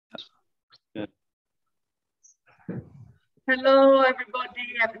Hello,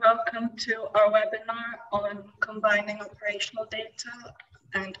 everybody, and welcome to our webinar on combining operational data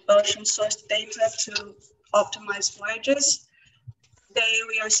and ocean source data to optimize voyages. Today,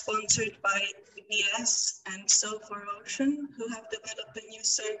 we are sponsored by VBS and Sofar Ocean, who have developed a new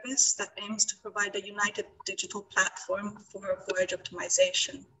service that aims to provide a united digital platform for voyage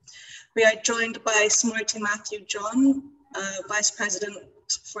optimization. We are joined by Smarty Matthew John, Vice President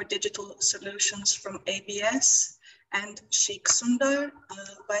for Digital Solutions from ABS, and Sheikh Sundar,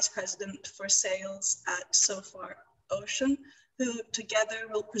 Vice President for Sales at Sofar Ocean, who together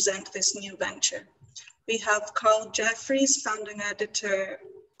will present this new venture. We have Carl Jeffries, founding editor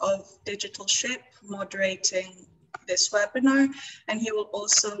of Digital Ship, moderating this webinar, and he will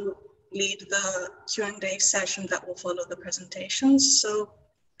also lead the Q&A session that will follow the presentations. So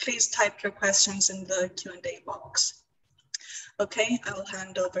please type your questions in the Q&A box. Okay, I will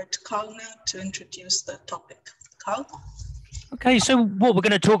hand over to Carl now to introduce the topic. Carl? Okay, so what we're going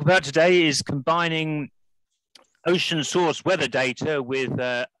to talk about today is combining ocean source weather data with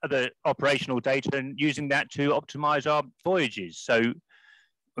other operational data and using that to optimize our voyages. So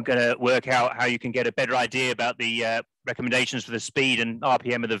we're going to work out how you can get a better idea about the recommendations for the speed and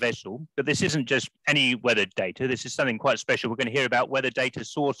RPM of the vessel. But this isn't just any weather data. This is something quite special. We're going to hear about weather data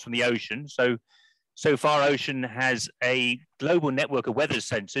sourced from the ocean. So Sofar Ocean has a global network of weather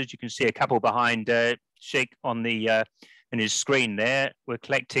sensors. You can see a couple behind Sheikh on the in his screen there. We're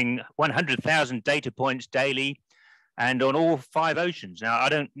collecting 100,000 data points daily and on all 5 oceans. Now, I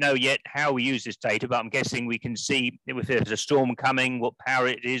don't know yet how we use this data, but I'm guessing we can see if there's a storm coming, what power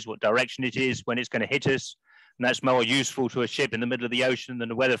it is, what direction it is, when it's going to hit us. And that's more useful to a ship in the middle of the ocean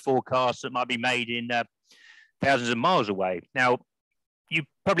than a weather forecast that might be made in thousands of miles away. Now, you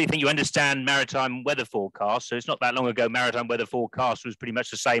probably think you understand maritime weather forecasts. So it's not that long ago, maritime weather forecast was pretty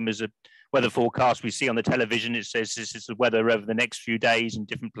much the same as a weather forecast we see on the television. It says this is the weather over the next few days in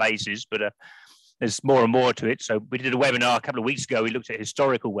different places, but there's more and more to it. So we did a webinar a couple of weeks ago. We looked at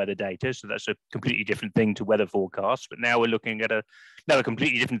historical weather data. So that's a completely different thing to weather forecasts. But now we're looking at another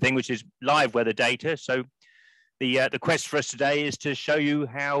completely different thing, which is live weather data. So the quest for us today is to show you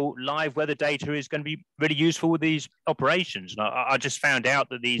how live weather data is going to be really useful with these operations. And I just found out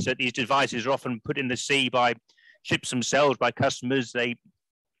that these devices are often put in the sea by ships themselves, by customers. They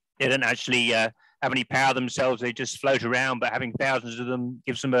don't actually have any power themselves. They just float around, but having thousands of them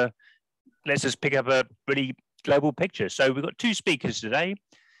gives them lets us pick up a really global picture. So we've got 2 speakers today.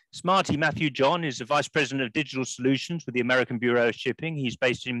 Smarty Matthew John is the Vice President of Digital Solutions with the American Bureau of Shipping. He's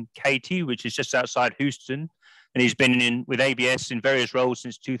based in Katy, which is just outside Houston. And he's been with ABS in various roles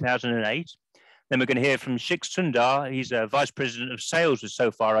since 2008. Then we're going to hear from Sheikh Sundar. He's a Vice President of Sales with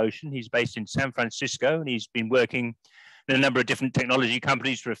Sofar Ocean. He's based in San Francisco, and he's been working in a number of different technology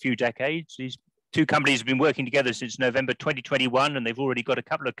companies for a few decades. These 2 companies have been working together since November 2021, and they've already got a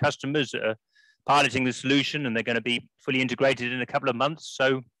couple of customers that are piloting the solution, and they're going to be fully integrated in a couple of months.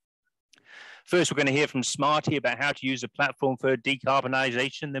 So first, we're going to hear from Smarty about how to use a platform for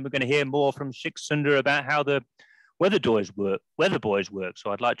decarbonization. Then we're going to hear more from Sheikh Sundar about how the weather buoys work.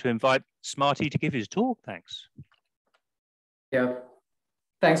 So I'd like to invite Smarty to give his talk. Thanks. Yeah,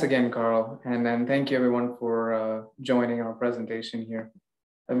 thanks again, Carl. And thank you everyone for joining our presentation here.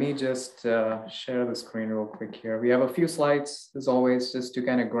 Let me just share the screen real quick here. We have a few slides, as always, just to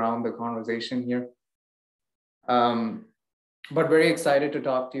kind of ground the conversation here. But very excited to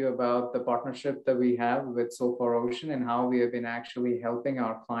talk to you about the partnership that we have with Sofar Ocean and how we have been actually helping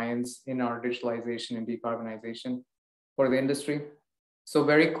our clients in our digitalization and decarbonization for the industry. So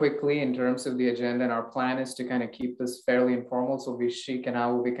very quickly, in terms of the agenda, and our plan is to kind of keep this fairly informal. So Sheikh and I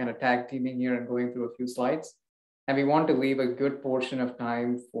will be kind of tag teaming here and going through a few slides. And we want to leave a good portion of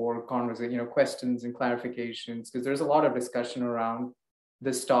time for conversation, questions and clarifications, because there's a lot of discussion around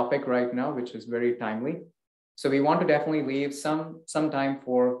this topic right now, which is very timely. So we want to definitely leave some time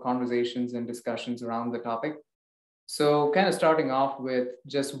for conversations and discussions around the topic. So kind of starting off with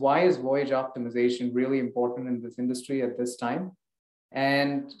just why is voyage optimization really important in this industry at this time?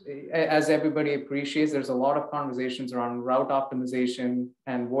 And as everybody appreciates, there's a lot of conversations around route optimization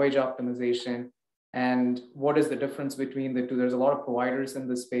and voyage optimization. And what is the difference between the two? There's a lot of providers in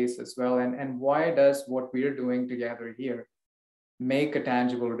this space as well. And why does what we're doing together here make a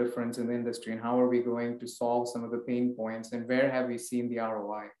tangible difference in the industry, and how are we going to solve some of the pain points, and where have we seen the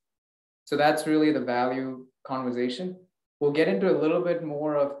ROI? So that's really the value conversation. We'll get into a little bit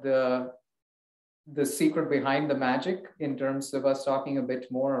more of the secret behind the magic in terms of us talking a bit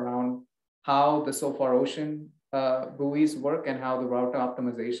more around how the Sofar Ocean buoys work and how the route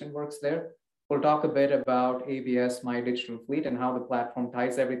optimization works there. We'll talk a bit about ABS My Digital Fleet and how the platform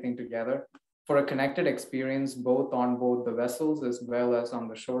ties everything together for a connected experience, both on both the vessels as well as on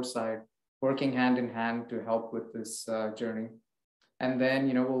the shore side, working hand in hand to help with this journey. And then,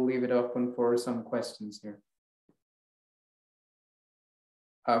 we'll leave it open for some questions here.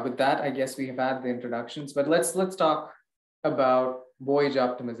 With that, I guess we have had the introductions, but let's talk about voyage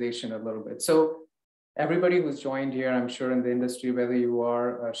optimization a little bit. So everybody who's joined here, I'm sure in the industry, whether you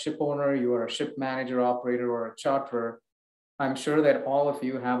are a ship owner, you are a ship manager, operator, or a charterer, I'm sure that all of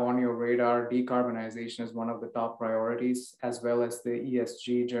you have on your radar decarbonization as one of the top priorities, as well as the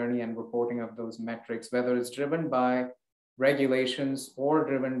ESG journey and reporting of those metrics, whether it's driven by regulations or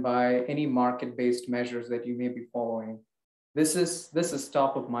driven by any market-based measures that you may be following. This is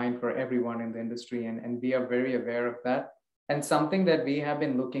top of mind for everyone in the industry, and we are very aware of that, and something that we have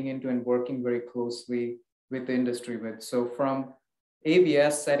been looking into and working very closely with the industry with. So from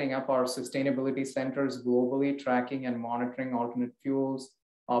ABS setting up our sustainability centers globally, tracking and monitoring alternate fuels,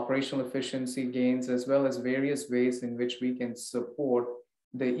 operational efficiency gains, as well as various ways in which we can support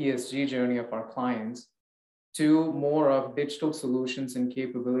the ESG journey of our clients, to more of digital solutions and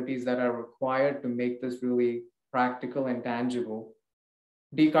capabilities that are required to make this really practical and tangible.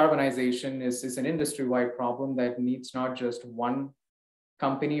 Decarbonization is an industry-wide problem that needs not just one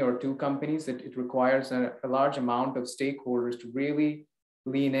company or two companies. It requires a large amount of stakeholders to really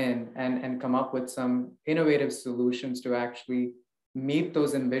lean in and come up with some innovative solutions to actually meet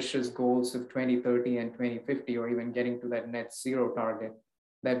those ambitious goals of 2030 and 2050, or even getting to that net zero target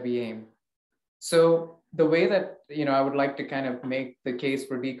that we aim. So the way that, I would like to kind of make the case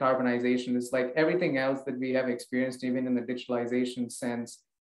for decarbonization is like everything else that we have experienced, even in the digitalization sense,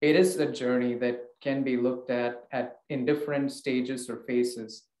 it is a journey that can be looked at in different stages or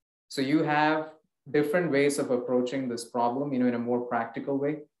phases. So you have different ways of approaching this problem, in a more practical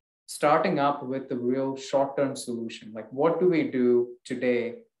way, starting up with the real short-term solution. Like, what do we do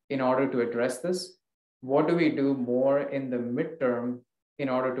today in order to address this? What do we do more in the midterm in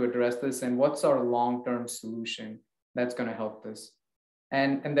order to address this? And what's our long-term solution that's going to help this?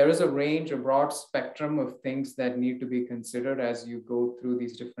 And there is a range, a broad spectrum of things that need to be considered as you go through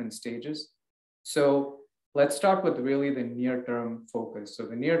these different stages. So let's start with really the near-term focus. So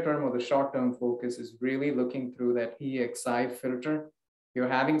the near-term or the short-term focus is really looking through that EEXI filter. You're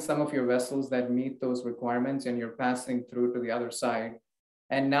having some of your vessels that meet those requirements and you're passing through to the other side.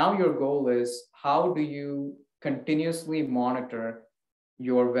 And now your goal is, how do you continuously monitor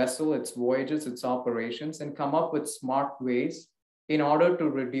your vessel, its voyages, its operations, and come up with smart ways in order to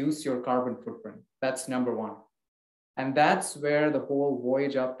reduce your carbon footprint? That's number one. And that's where the whole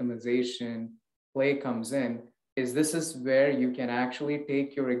voyage optimization play comes in, is this is where you can actually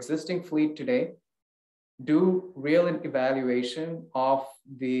take your existing fleet today, do real evaluation of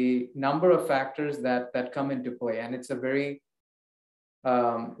the number of factors that come into play. And it's a very,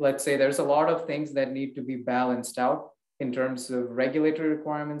 let's say there's a lot of things that need to be balanced out in terms of regulatory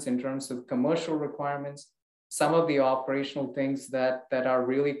requirements, in terms of commercial requirements, some of the operational things that are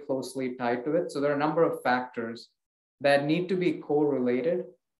really closely tied to it. So there are a number of factors that need to be correlated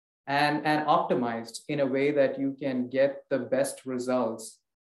and optimized in a way that you can get the best results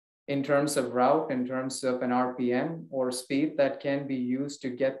in terms of route, in terms of an RPM or speed that can be used to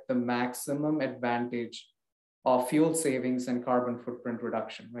get the maximum advantage of fuel savings and carbon footprint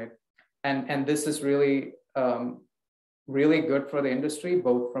reduction, right? And this is really, really good for the industry,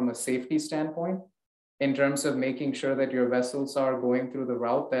 both from a safety standpoint, in terms of making sure that your vessels are going through the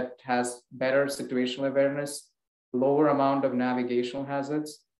route that has better situational awareness, lower amount of navigational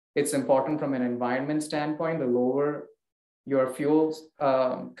hazards. It's important from an environment standpoint. The lower your fuel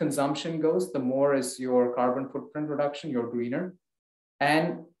consumption goes, the more is your carbon footprint reduction, you're greener.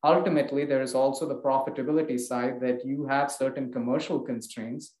 And ultimately, there is also the profitability side, that you have certain commercial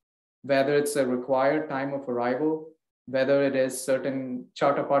constraints, whether it's a required time of arrival, whether it is certain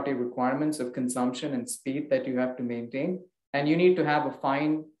charter party requirements of consumption and speed that you have to maintain. And you need to have a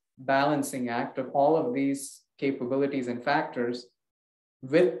fine balancing act of all of these capabilities and factors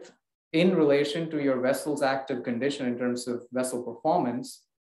in relation to your vessel's active condition in terms of vessel performance,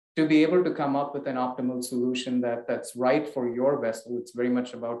 to be able to come up with an optimal solution that's right for your vessel. It's very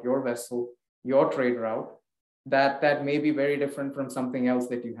much about your vessel, your trade route, that may be very different from something else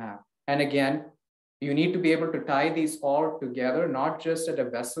that you have. And again, you need to be able to tie these all together, not just at a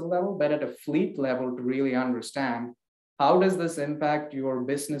vessel level, but at a fleet level, to really understand how does this impact your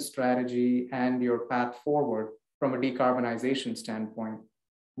business strategy and your path forward from a decarbonization standpoint.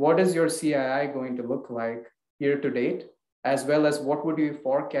 What is your CII going to look like year to date, as well as what would you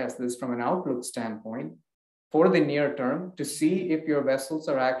forecast this from an outlook standpoint for the near term, to see if your vessels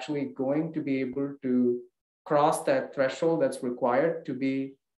are actually going to be able to cross that threshold that's required to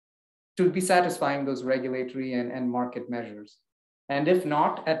be to be satisfying those regulatory and market measures? And if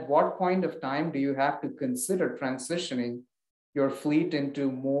not, at what point of time do you have to consider transitioning your fleet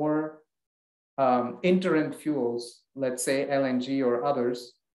into more interim fuels, let's say LNG or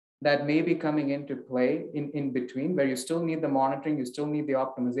others, that may be coming into play in between, where you still need the monitoring, you still need the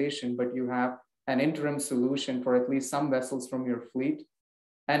optimization, but you have an interim solution for at least some vessels from your fleet.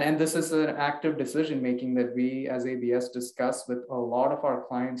 And this is an active decision-making that we as ABS discuss with a lot of our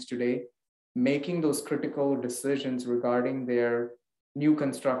clients today, making those critical decisions regarding their new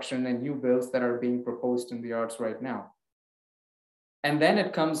construction and new builds that are being proposed in the yards right now. And then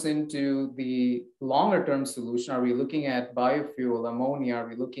it comes into the longer term solution. Are we looking at biofuel, ammonia? Are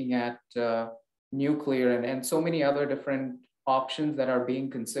we looking at nuclear and so many other different options that are being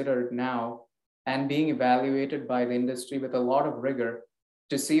considered now and being evaluated by the industry with a lot of rigor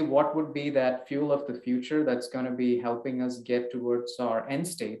to see what would be that fuel of the future that's going to be helping us get towards our end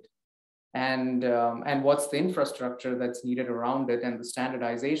state, and what's the infrastructure that's needed around it and the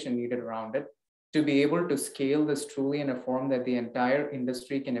standardization needed around it to be able to scale this truly in a form that the entire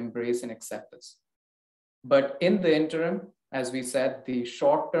industry can embrace and accept this. But in the interim, as we said, the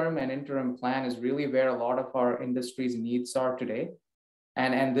short-term and interim plan is really where a lot of our industry's needs are today.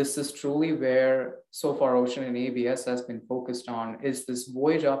 And this is truly where Sofar Ocean and ABS has been focused on, is this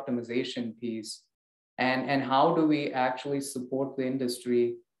voyage optimization piece. And how do we actually support the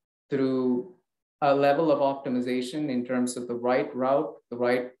industry through a level of optimization in terms of the right route, the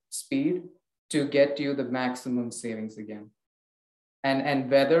right speed to get you the maximum savings again. And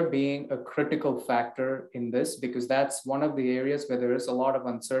weather being a critical factor in this, because that's one of the areas where there is a lot of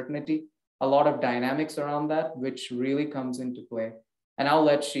uncertainty, a lot of dynamics around that, which really comes into play. And I'll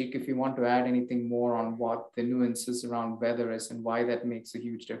let Sheikh, if you want to add anything more on what the nuances around weather is and why that makes a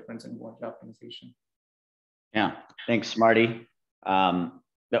huge difference in voyage optimization. Yeah, thanks, Marty.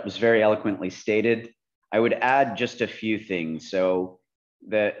 That was very eloquently stated. I would add just a few things. So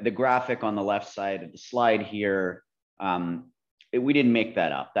the graphic on the left side of the slide here, we didn't make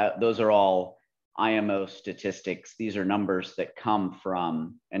that up. Those are all IMO statistics. These are numbers that come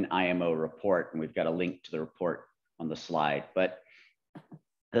from an IMO report, and we've got a link to the report on the slide. But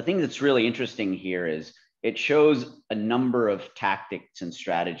the thing that's really interesting here is it shows a number of tactics and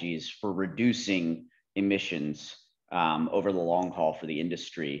strategies for reducing emissions over the long haul for the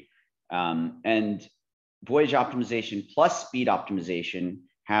industry. And voyage optimization plus speed optimization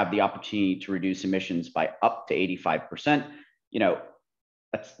have the opportunity to reduce emissions by up to 85%. You know,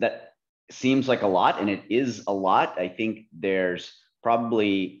 that seems like a lot, and it is a lot. I think there's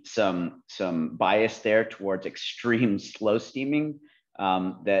probably some bias there towards extreme slow steaming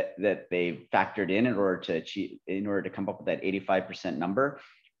that they've factored in order to come up with that 85% number.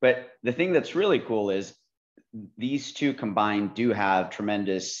 But the thing that's really cool is these two combined do have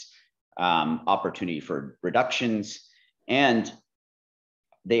tremendous opportunity for reductions, and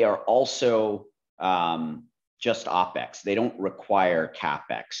they are also just OpEx. They don't require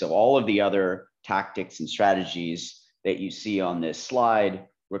CapEx. So all of the other tactics and strategies that you see on this slide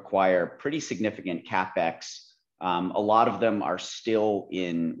require pretty significant CapEx. A lot of them are still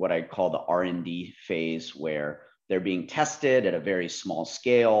in what I call the R&D phase, where they're being tested at a very small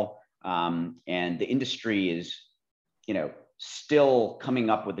scale. And the industry is, you know, still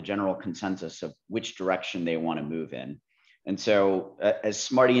coming up with a general consensus of which direction they want to move in. And so, as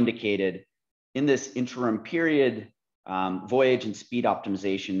Smarty indicated, in this interim period, voyage and speed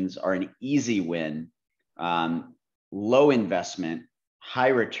optimizations are an easy win, low investment, high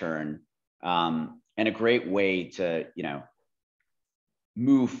return, and a great way to, you know,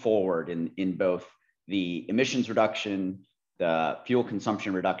 move forward in both the emissions reduction, the fuel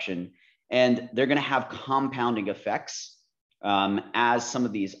consumption reduction, and they're going to have compounding effects as some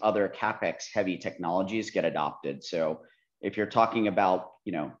of these other CapEx heavy technologies get adopted. So if you're talking about,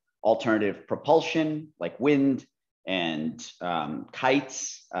 you know, alternative propulsion like wind and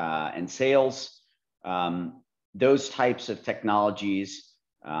kites and sails, those types of technologies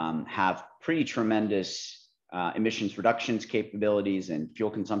have pretty tremendous emissions reductions capabilities and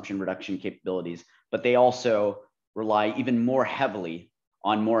fuel consumption reduction capabilities, but they also rely even more heavily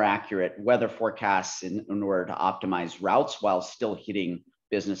on more accurate weather forecasts in order to optimize routes while still hitting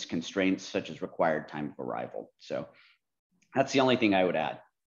business constraints such as required time of arrival. So that's the only thing I would add.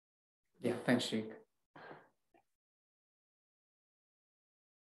 Yeah, thanks, Sheikh.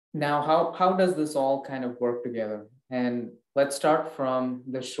 Now, how does this all kind of work together? And let's start from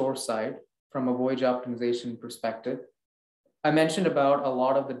the shore side, from a voyage optimization perspective. I mentioned about a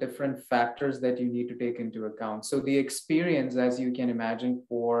lot of the different factors that you need to take into account. So the experience, as you can imagine,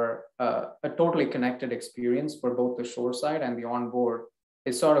 for a totally connected experience for both the shore side and the onboard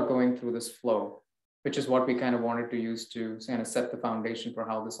is sort of going through this flow, which is what we kind of wanted to use to kind of set the foundation for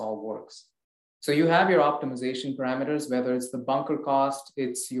how this all works. So you have your optimization parameters, whether it's the bunker cost,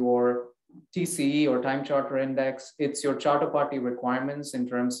 it's your TCE or time charter index, it's your charter party requirements in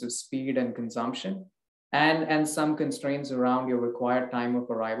terms of speed and consumption, and some constraints around your required time of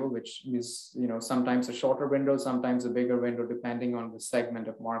arrival, which is, you know, sometimes a shorter window, sometimes a bigger window, depending on the segment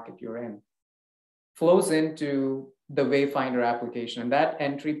of market you're in. Flows into the Wayfinder application. And that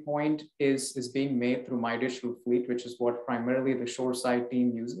entry point is being made through My Digital Fleet, which is what primarily the shoreside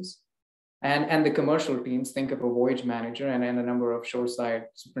team uses. And the commercial teams, think of a voyage manager and a number of shoreside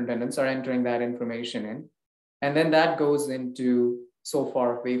superintendents are entering that information in. And then that goes into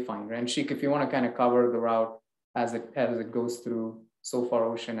Sofar Wayfinder. And Sheik, if you want to kind of cover the route as it goes through Sofar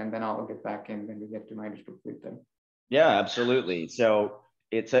Ocean, and then I'll get back in when we get to My Digital Fleet then. Yeah, absolutely. So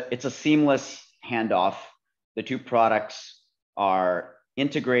it's a seamless handoff. The two products are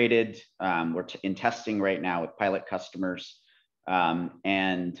integrated. We're in testing right now with pilot customers.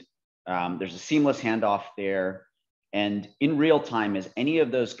 There's a seamless handoff there. And in real time, as any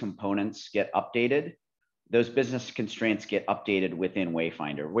of those components get updated, those business constraints get updated within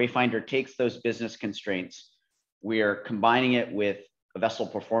Wayfinder. Wayfinder takes those business constraints. We are combining it with a vessel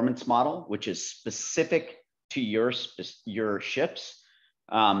performance model, which is specific to your ships,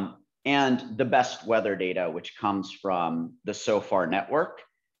 and the best weather data, which comes from the Sofar network,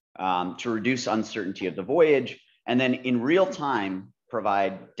 to reduce uncertainty of the voyage. And then in real time,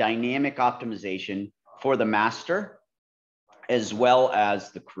 provide dynamic optimization for the master as well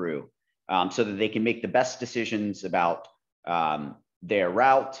as the crew, so that they can make the best decisions about their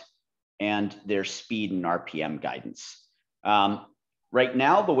route and their speed and RPM guidance. Right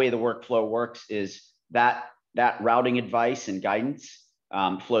now, the way the workflow works is that routing advice and guidance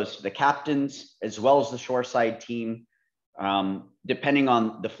flows to the captains as well as the shoreside team. Depending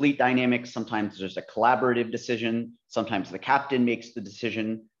on the fleet dynamics, sometimes there's a collaborative decision. Sometimes the captain makes the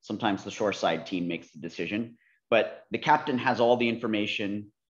decision. Sometimes the shoreside team makes the decision. But the captain has all the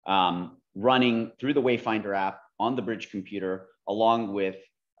information running through the Wayfinder app on the bridge computer, along with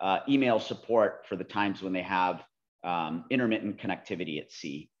email support for the times when they have intermittent connectivity at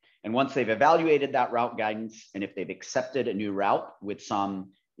sea. And once they've evaluated that route guidance, and if they've accepted a new route with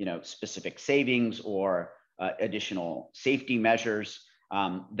some, specific savings or additional safety measures,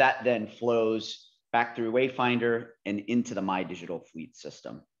 that then flows back through Wayfinder and into the My Digital Fleet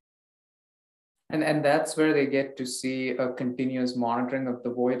system. And that's where they get to see a continuous monitoring of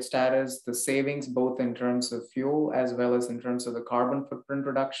the voyage status, the savings, both in terms of fuel as well as in terms of the carbon footprint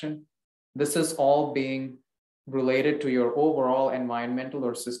reduction. This is all being related to your overall environmental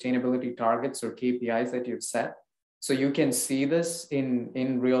or sustainability targets or KPIs that you've set. So you can see this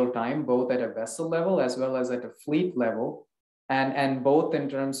in real time, both at a vessel level as well as at a fleet level, and both in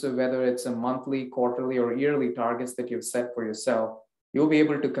terms of whether it's a monthly, quarterly, or yearly targets that you've set for yourself. You'll be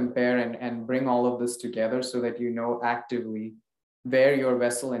able to compare and bring all of this together so that you know actively where your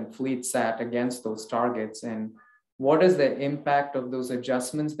vessel and fleet sat against those targets and what is the impact of those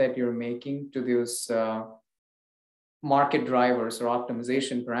adjustments that you're making to those market drivers or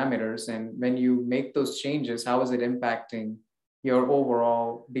optimization parameters. And when you make those changes, how is it impacting your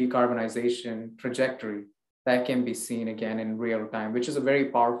overall decarbonization trajectory? That can be seen again in real time, which is a very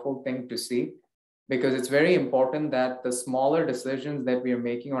powerful thing to see, because it's very important that the smaller decisions that we are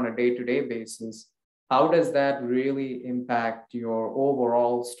making on a day-to-day basis, how does that really impact your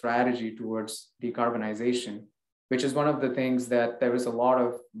overall strategy towards decarbonization, which is one of the things that there is a lot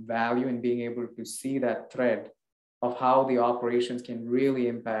of value in being able to see that thread of how the operations can really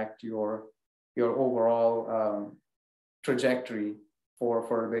impact your overall trajectory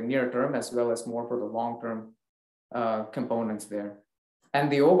for the near term, as well as more for the long-term components there.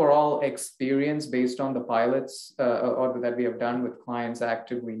 And the overall experience based on the pilots or that we have done with clients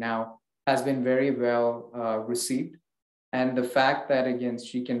actively now has been very well received. And the fact that, again,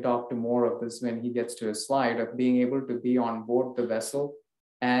 she can talk to more of this when he gets to a slide, of being able to be on board the vessel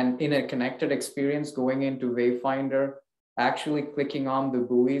and in a connected experience going into Wayfinder, actually clicking on the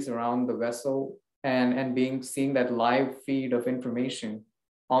buoys around the vessel and seeing that live feed of information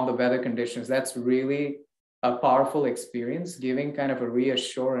on the weather conditions. That's really a powerful experience, giving kind of a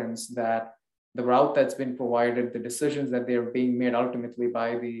reassurance that the route that's been provided, the decisions that they're being made ultimately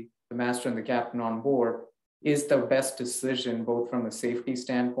by the master and the captain on board, is the best decision, both from a safety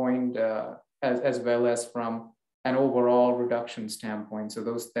standpoint as well as from an overall reduction standpoint. So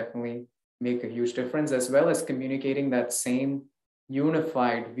those definitely make a huge difference, as well as communicating that same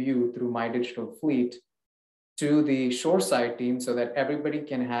unified view through My Digital Fleet to the shoreside team so that everybody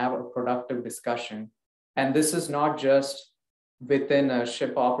can have a productive discussion. And this is not just within a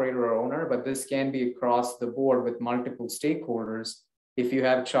ship operator or owner, but this can be across the board with multiple stakeholders. If you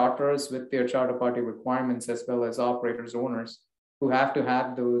have charters with their charter party requirements, as well as operators, owners, who have to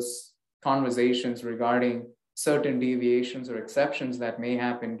have those conversations regarding certain deviations or exceptions that may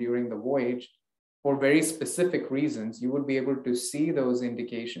happen during the voyage for very specific reasons, you would be able to see those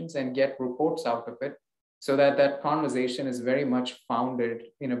indications and get reports out of it, so that that conversation is very much founded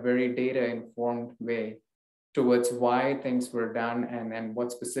in a very data-informed way towards why things were done and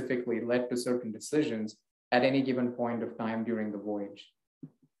what specifically led to certain decisions at any given point of time during the voyage.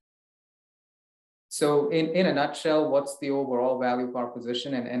 So in a nutshell, what's the overall value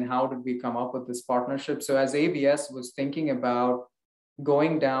proposition and how did we come up with this partnership? So as ABS was thinking about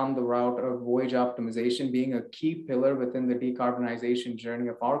going down the route of voyage optimization being a key pillar within the decarbonization journey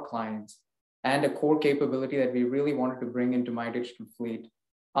of our clients and a core capability that we really wanted to bring into My Digital Fleet,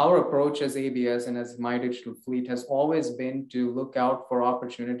 our approach as ABS and as My Digital Fleet has always been to look out for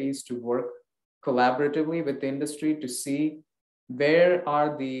opportunities to work collaboratively with the industry to see where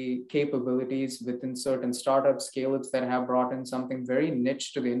are the capabilities within certain startups, scale-ups that have brought in something very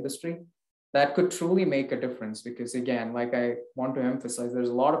niche to the industry that could truly make a difference. Because again, like I want to emphasize, there's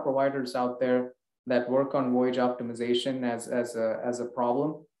a lot of providers out there that work on voyage optimization as a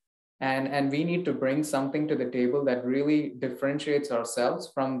problem. And we need to bring something to the table that really differentiates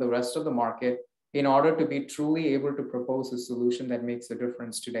ourselves from the rest of the market in order to be truly able to propose a solution that makes a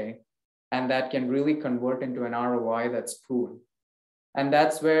difference today and that can really convert into an ROI that's proven. And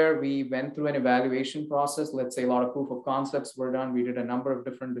that's where we went through an evaluation process. Let's say a lot of proof of concepts were done. We did a number of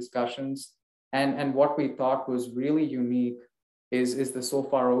different discussions. And what we thought was really unique is the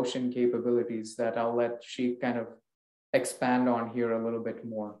Sofar Ocean capabilities that I'll let Sheikh kind of expand on here a little bit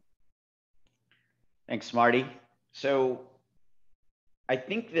more. Thanks, Marty. So I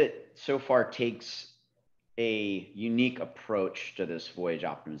think that Sofar takes a unique approach to this voyage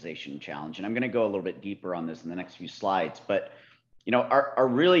optimization challenge. And I'm going to go a little bit deeper on this in the next few slides. But you know, our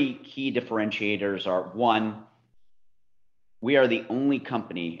really key differentiators are, one, we are the only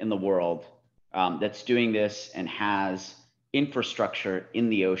company in the world that's doing this and has infrastructure in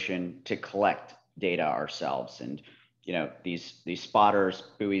the ocean to collect data ourselves. And you know, these spotters,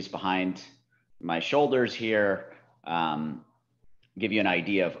 buoys behind my shoulders here give you an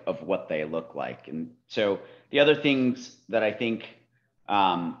idea of what they look like. And so the other things that I think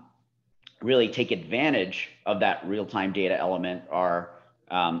really take advantage of that real-time data element are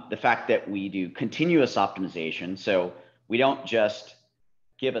the fact that we do continuous optimization. So we don't just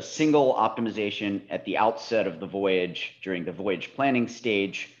give a single optimization at the outset of the voyage during the voyage planning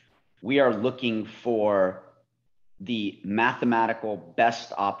stage. We are looking for the mathematical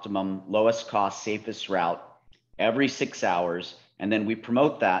best optimum, lowest cost, safest route every 6 hours. And then we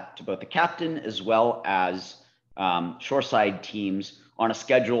promote that to both the captain as well as shoreside teams on a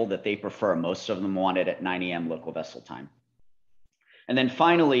schedule that they prefer. Most of them want it at 9 a.m. local vessel time. And then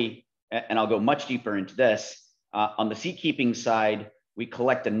finally, and I'll go much deeper into this, on the seakeeping side, we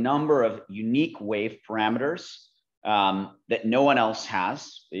collect a number of unique wave parameters that no one else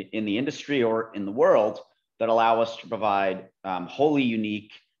has in the industry or in the world that allow us to provide wholly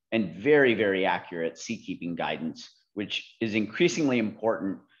unique and very, very accurate seakeeping guidance, which is increasingly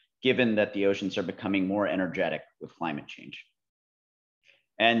important given that the oceans are becoming more energetic with climate change.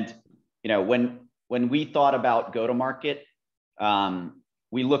 And you know, when we thought about go-to-market,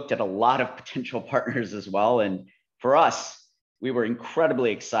 we looked at a lot of potential partners as well. And for us, we were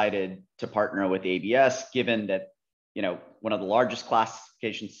incredibly excited to partner with ABS, given that, you know, one of the largest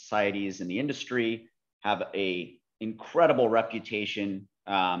classification societies in the industry, have a incredible reputation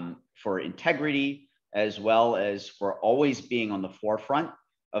for integrity, as well as for always being on the forefront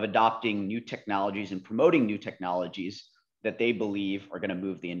of adopting new technologies and promoting new technologies that they believe are going to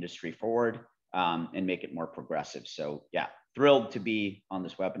move the industry forward and make it more progressive. So yeah, thrilled to be on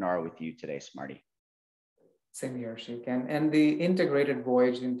this webinar with you today, Smarty. Same here, Sheikh. And the integrated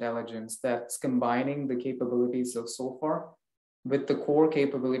voyage intelligence that's combining the capabilities of Sofar with the core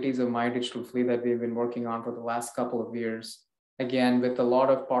capabilities of My Digital Fleet that we've been working on for the last couple of years. Again, with a lot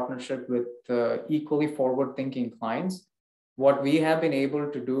of partnership with equally forward-thinking clients, what we have been able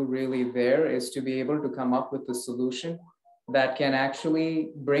to do really there is to be able to come up with a solution that can actually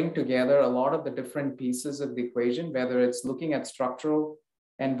bring together a lot of the different pieces of the equation, whether it's looking at structural,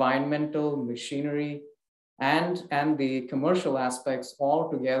 environmental, machinery, and the commercial aspects all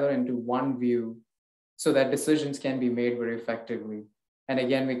together into one view so that decisions can be made very effectively. And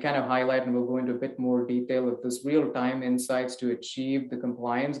again, we kind of highlight, and we'll go into a bit more detail of this real-time insights to achieve the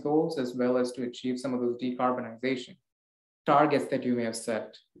compliance goals, as well as to achieve some of those decarbonization targets that you may have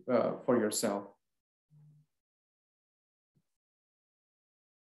set for yourself.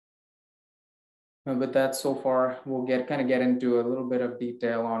 With that, so far, we'll kind of get into a little bit of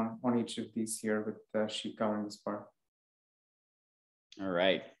detail on each of these here with the sheet covering this part. All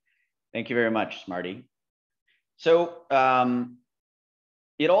right. Thank you very much, Smarty. So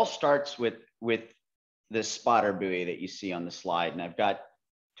it all starts with this spotter buoy that you see on the slide. And I've got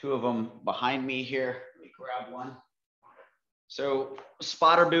two of them behind me here. Let me grab one. So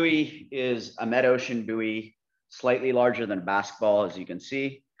spotter buoy is a mid-ocean buoy, slightly larger than a basketball, as you can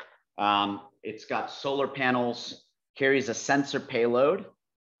see. It's got solar panels, carries a sensor payload,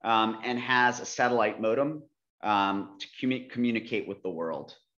 and has a satellite modem to communicate with the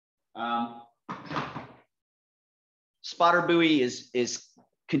world. Spotter buoy is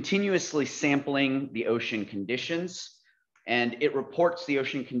continuously sampling the ocean conditions, and it reports the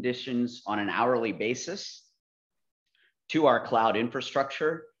ocean conditions on an hourly basis to our cloud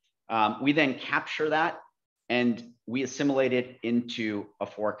infrastructure. We then capture that and we assimilate it into a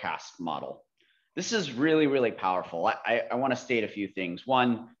forecast model. This is really, really powerful. I want to state a few things.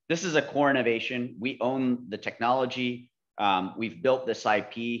 One, this is a core innovation. We own the technology. We've built this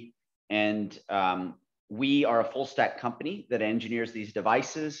IP, and we are a full stack company that engineers these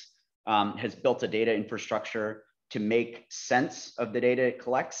devices, has built a data infrastructure to make sense of the data it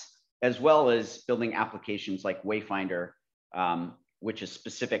collects, as well as building applications like Wayfinder, which is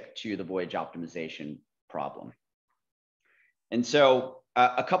specific to the voyage optimization problem. And so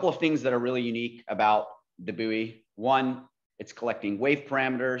a couple of things that are really unique about the buoy. One, it's collecting wave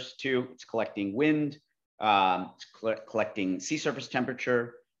parameters. Two, it's collecting wind. It's collecting sea surface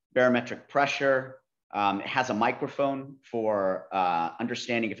temperature, barometric pressure. It has a microphone for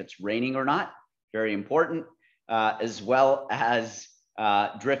understanding if it's raining or not, very important, as well as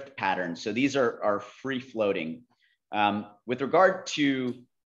drift patterns. So these are free floating. With regard to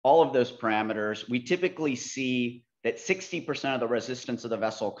all of those parameters, we typically see that 60% of the resistance of the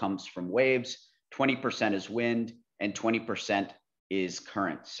vessel comes from waves, 20% is wind, and 20% is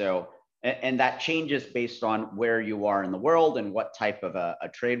current. So, and that changes based on where you are in the world and what type of a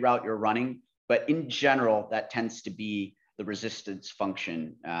trade route you're running. But in general, that tends to be the resistance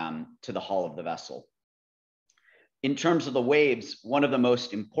function to the hull of the vessel. In terms of the waves, one of the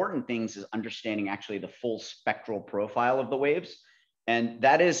most important things is understanding actually the full spectral profile of the waves. And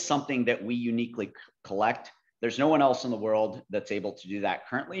that is something that we uniquely collect. There's no one else in the world that's able to do that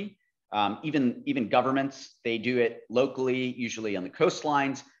currently. Even governments, they do it locally, usually on the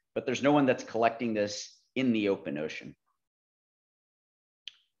coastlines, but there's no one that's collecting this in the open ocean.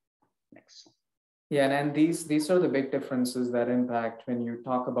 Next. Yeah, and these are the big differences that impact when you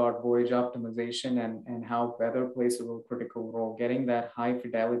talk about voyage optimization and how weather plays a real critical role. Getting that high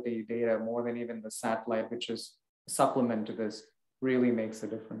fidelity data more than even the satellite, which is a supplement to this, really makes a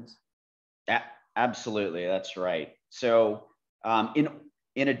difference. Absolutely, that's right. So in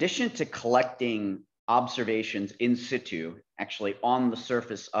addition to collecting observations in situ, actually on the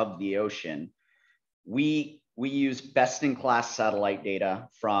surface of the ocean, we use best-in-class satellite data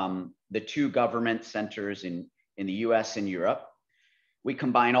from the two government centers in the US and Europe. We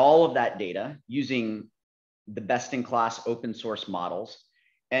combine all of that data using the best-in-class open source models.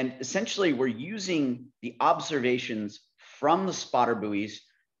 And essentially, we're using the observations from the spotter buoys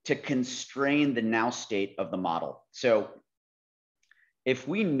to constrain the now state of the model. So if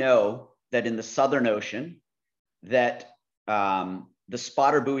we know that in the Southern Ocean that the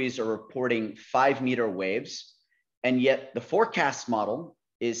spotter buoys are reporting 5-meter waves, and yet the forecast model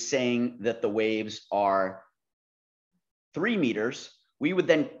is saying that the waves are 3 meters, we would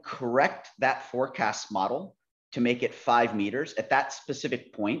then correct that forecast model to make it 5 meters at that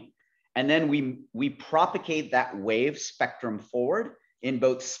specific point. And then we propagate that wave spectrum forward in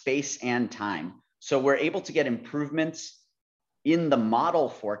both space and time. So we're able to get improvements in the model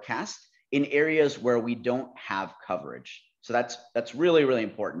forecast in areas where we don't have coverage. So that's really, really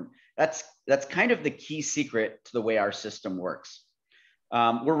important. That's kind of the key secret to the way our system works.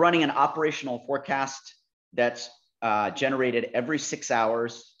 We're running an operational forecast that's generated every 6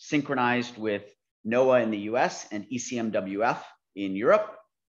 hours, synchronized with NOAA in the US and ECMWF in Europe.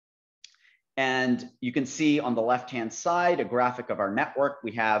 And you can see on the left-hand side a graphic of our network.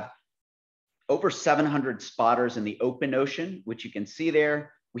 We have over 700 spotters in the open ocean, which you can see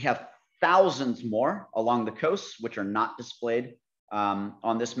there. We have thousands more along the coasts, which are not displayed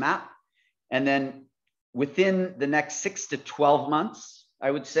on this map. And then within the next 6 to 12 months,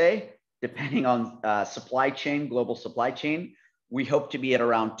 I would say, depending on supply chain, global supply chain, we hope to be at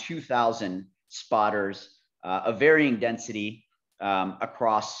around 2,000 spotters of varying density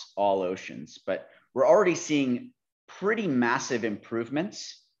across all oceans. But we're already seeing pretty massive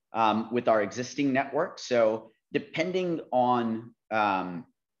improvements with our existing network. So depending on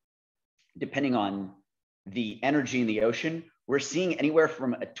depending on the energy in the ocean, we're seeing anywhere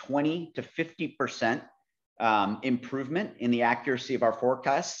from a 20 to 50% improvement in the accuracy of our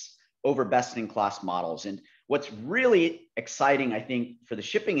forecasts over best-in-class models. And what's really exciting, I think, for the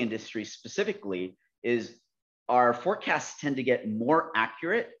shipping industry specifically, is our forecasts tend to get more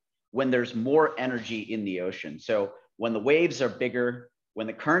accurate when there's more energy in the ocean. So when the waves are bigger, when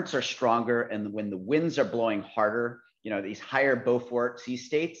the currents are stronger, and when the winds are blowing harder, these higher Beaufort sea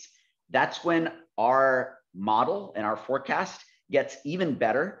states, that's when our model and our forecast gets even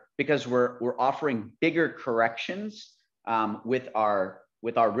better, because we're offering bigger corrections with our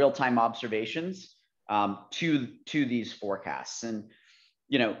real-time observations to these forecasts. And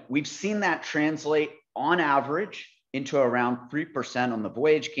we've seen that translate on average into around 3% on the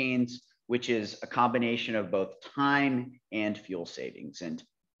voyage gains, which is a combination of both time and fuel savings. And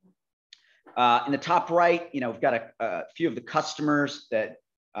in the top right, we've got a few of the customers that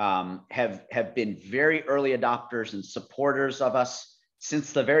have been very early adopters and supporters of us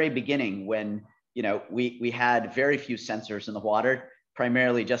since the very beginning, when we had very few sensors in the water,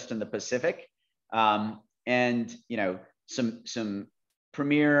 primarily just in the Pacific, and some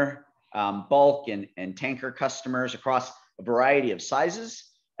premier bulk and tanker customers across a variety of sizes,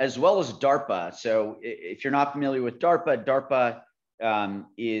 as well as DARPA. So if you're not familiar with DARPA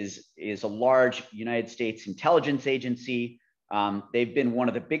is a large United States intelligence agency. They've been one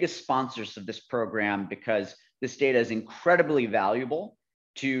of the biggest sponsors of this program, because this data is incredibly valuable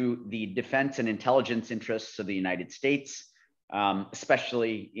to the defense and intelligence interests of the United States,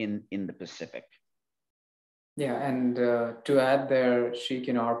 especially in the Pacific. Yeah, and to add there,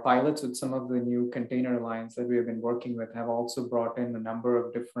 Sheikh, our pilots with some of the new container lines that we have been working with have also brought in a number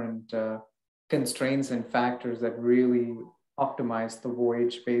of different constraints and factors that really optimize the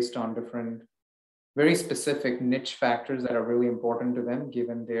voyage based on different, very specific niche factors that are really important to them,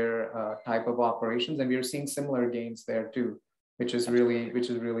 given their type of operations. And we are seeing similar gains there too, which is really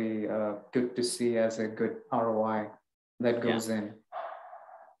good to see as a good ROI that goes in.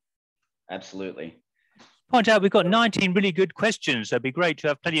 Absolutely. Point out we've got 19 really good questions. So it'd be great to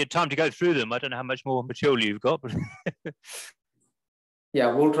have plenty of time to go through them. I don't know how much more material you've got, but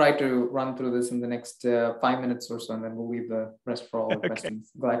yeah, we'll try to run through this in the next 5 minutes or so, and then we'll leave the rest for all the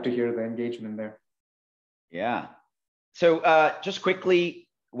questions. Glad to hear the engagement there. Yeah. So just quickly,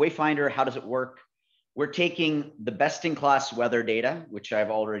 Wayfinder, how does it work? We're taking the best-in-class weather data, which I've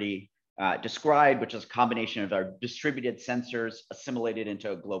already described, which is a combination of our distributed sensors assimilated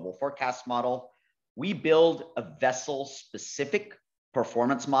into a global forecast model. We build a vessel-specific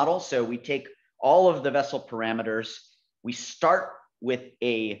performance model. So we take all of the vessel parameters. We start with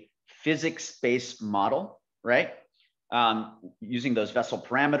a physics-based model, right? Using those vessel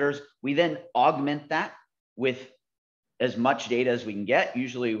parameters. We then augment that with as much data as we can get.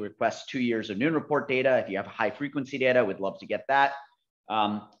 Usually we request 2 years of noon report data. If you have high frequency data, we'd love to get that.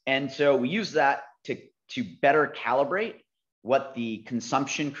 And so we use that to better calibrate what the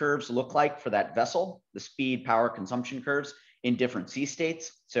consumption curves look like for that vessel, the speed, power, consumption curves in different sea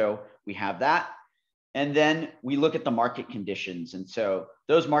states. So we have that. And then we look at the market conditions. And so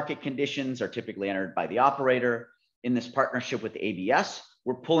those market conditions are typically entered by the operator. In this partnership with ABS,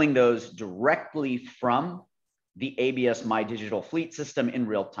 we're pulling those directly from the ABS My Digital Fleet system in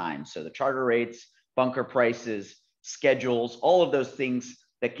real time. So the charter rates, bunker prices, schedules, all of those things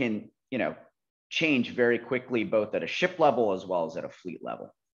that can, change very quickly, both at a ship level as well as at a fleet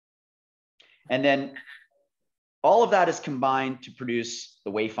level. And then all of that is combined to produce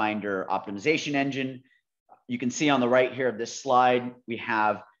the Wayfinder optimization engine. You can see on the right here of this slide, we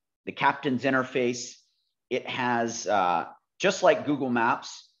have the captain's interface. It has, just like Google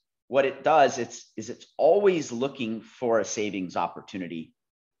Maps, what it does is it's always looking for a savings opportunity.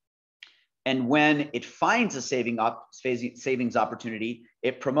 And when it finds a savings opportunity,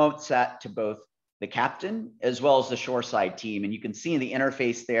 it promotes that to both the captain as well as the shoreside team. And you can see in the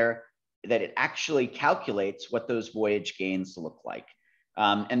interface there that it actually calculates what those voyage gains look like.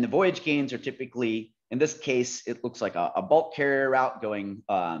 And the voyage gains are typically, in this case, it looks like a bulk carrier route going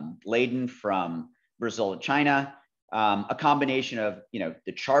laden from Brazil to China, a combination of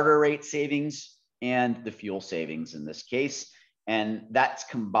the charter rate savings and the fuel savings in this case. And that's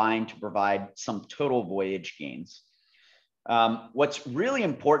combined to provide some total voyage gains. What's really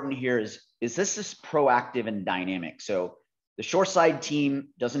important here is this is proactive and dynamic. So the shoreside team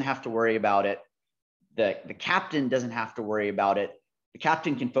doesn't have to worry about it. The captain doesn't have to worry about it. The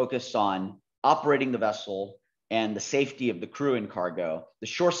captain can focus on operating the vessel and the safety of the crew and cargo. The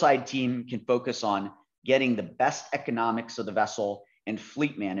shoreside team can focus on getting the best economics of the vessel and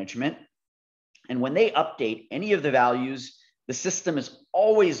fleet management. And when they update any of the values the system is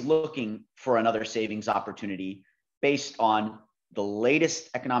always looking for another savings opportunity based on the latest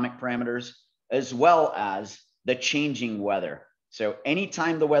economic parameters, as well as the changing weather. So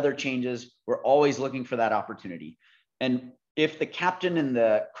anytime the weather changes, we're always looking for that opportunity. And if the captain and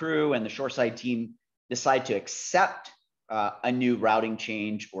the crew and the shoreside team decide to accept a new routing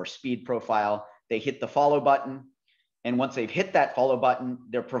change or speed profile, they hit the follow button. And once they've hit that follow button,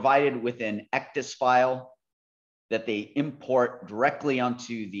 they're provided with an ECDIS file that they import directly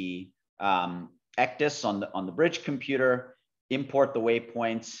onto the ECDIS on the bridge computer, import the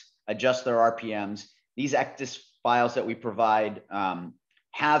waypoints, adjust their RPMs. These ECDIS files that we provide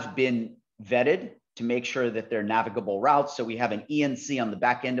have been vetted to make sure that they're navigable routes. So we have an ENC on the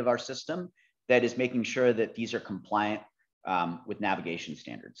back end of our system that is making sure that these are compliant with navigation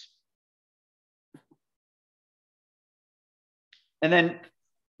standards. And then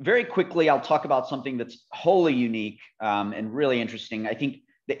very quickly, I'll talk about something that's wholly unique and really interesting. I think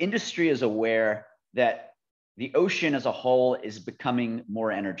the industry is aware that the ocean as a whole is becoming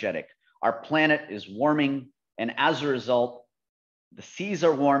more energetic. Our planet is warming, and as a result, the seas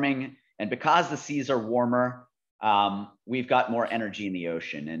are warming. And because the seas are warmer, we've got more energy in the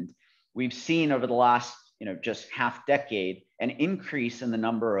ocean. And we've seen over the last, just half decade, an increase in the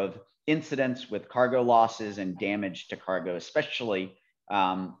number of incidents with cargo losses and damage to cargo, especially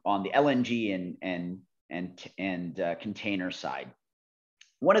on the LNG and container side.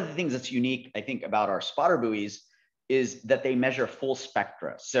 One of the things that's unique, I think, about our spotter buoys is that they measure full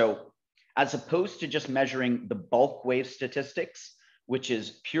spectra. So as opposed to just measuring the bulk wave statistics, which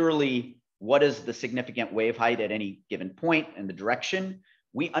is purely what is the significant wave height at any given point and the direction,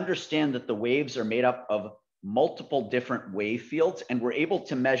 we understand that the waves are made up of multiple different wave fields, and we're able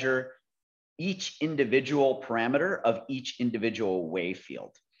to measure each individual parameter of each individual wave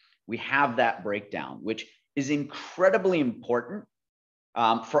field. We have that breakdown, which is incredibly important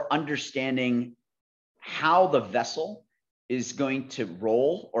for understanding how the vessel is going to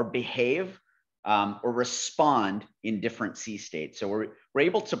roll or behave or respond in different sea states. So we're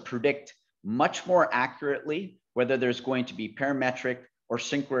able to predict much more accurately whether there's going to be parametric or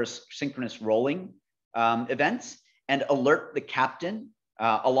synchronous rolling events, and alert the captain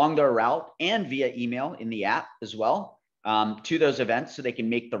along their route and via email in the app as well to those events so they can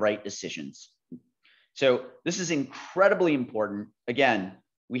make the right decisions. So this is incredibly important. Again,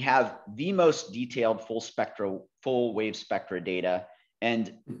 we have the most detailed full wave spectra data,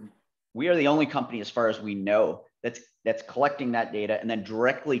 and we are the only company, as far as we know, that's collecting that data and then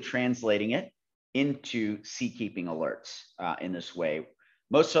directly translating it into seakeeping alerts in this way.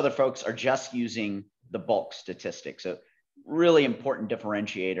 Most other folks are just using the bulk statistics. So really important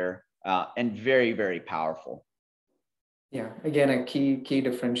differentiator and very, very powerful. Yeah, again, a key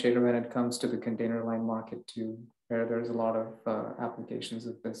differentiator when it comes to the container line market too, where there's a lot of applications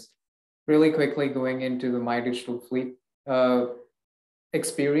of this. Really quickly going into the My Digital Fleet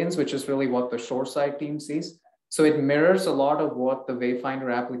experience, which is really what the shoreside team sees. So it mirrors a lot of what the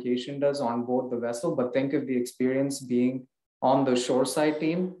Wayfinder application does on board the vessel, but think of the experience being on the shoreside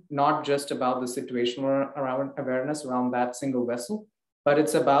team, not just about the situational awareness around that single vessel, but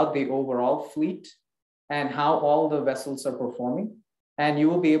it's about the overall fleet and how all the vessels are performing. And you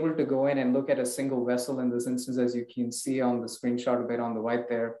will be able to go in and look at a single vessel in this instance, as you can see on the screenshot a bit on the right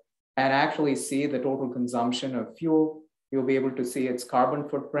there, and actually see the total consumption of fuel. You'll be able to see its carbon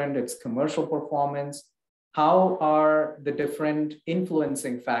footprint, its commercial performance. How are the different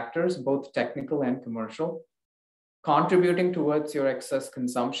influencing factors, both technical and commercial, contributing towards your excess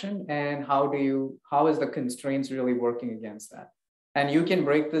consumption, and how is the constraints really working against that? And you can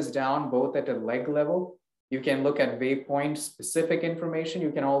break this down both at a leg level. You can look at waypoint specific information.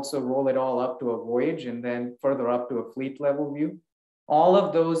 You can also roll it all up to a voyage and then further up to a fleet level view. All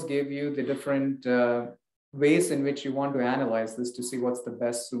of those give you the different ways in which you want to analyze this to see what's the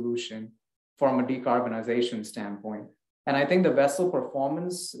best solution from a decarbonization standpoint. And I think the vessel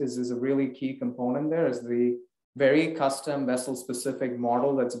performance is a really key component there, is the very custom vessel specific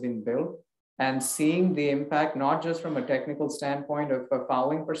model that's been built, and seeing the impact, not just from a technical standpoint of a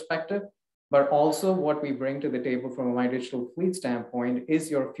fouling perspective, but also what we bring to the table from a My Digital Fleet standpoint is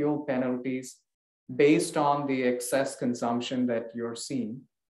your fuel penalties based on the excess consumption that you're seeing.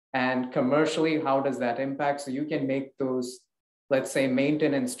 And commercially, how does that impact? So you can make those, let's say,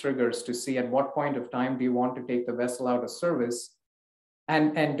 maintenance triggers to see at what point of time do you want to take the vessel out of service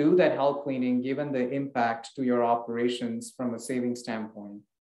and do that hull cleaning given the impact to your operations from a saving standpoint.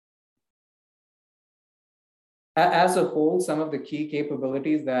 As a whole, some of the key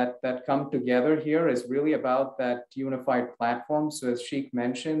capabilities that come together here is really about that unified platform. So as Sheikh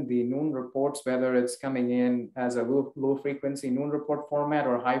mentioned, the noon reports, whether it's coming in as a low frequency noon report format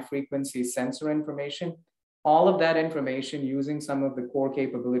or high frequency sensor information, all of that information using some of the core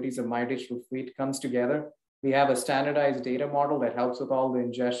capabilities of My Digital Fleet comes together. We have a standardized data model that helps with all the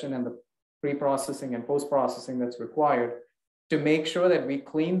ingestion and the pre-processing and post-processing that's required to make sure that we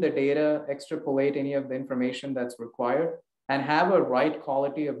clean the data, extrapolate any of the information that's required, and have a right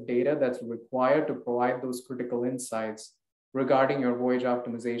quality of data that's required to provide those critical insights regarding your voyage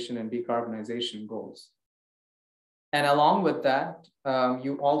optimization and decarbonization goals. And along with that,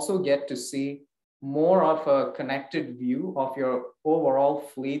 you also get to see more of a connected view of your overall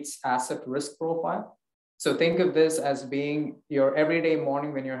fleet's asset risk profile. So think of this as being your everyday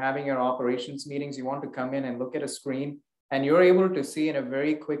morning when you're having your operations meetings. You want to come in and look at a screen, and you're able to see in a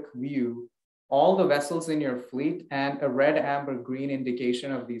very quick view all the vessels in your fleet and a red, amber, green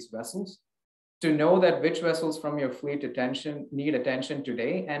indication of these vessels to know that which vessels from your fleet need attention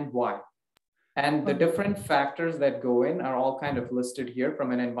today and why. And the different factors that go in are all kind of listed here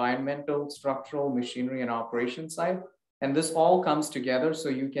from an environmental, structural, machinery, and operation side. And this all comes together so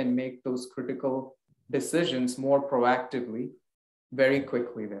you can make those critical decisions more proactively, very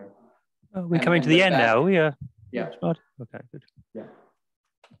quickly there. Oh, we're coming to the end now. Yeah. Okay, good. Yeah.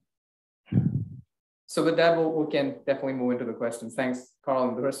 So with that, we can definitely move into the questions. Thanks, Carl,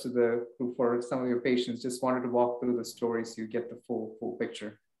 and the rest of the group for some of your patience. Just wanted to walk through the story so you get the full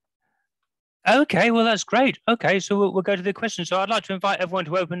picture. Okay, well, that's great. Okay, so we'll go to the questions. So I'd like to invite everyone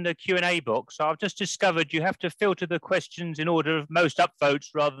to open the Q&A box. So I've just discovered you have to filter the questions in order of most upvotes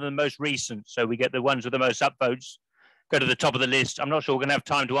rather than most recent. So we get the ones with the most upvotes go to the top of the list. I'm not sure we're going to have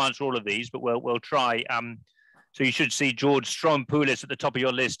time to answer all of these, but we'll try. So you should see George Strompoulis at the top of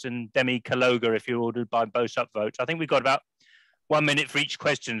your list and Demi Kaloga if you're ordered by most upvotes. I think we've got about 1 minute for each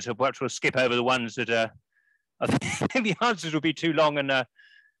question, so perhaps we'll skip over the ones that I think the answers will be too long. And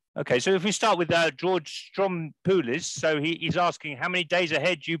okay, so if we start with George Strompoulis, so he's asking how many days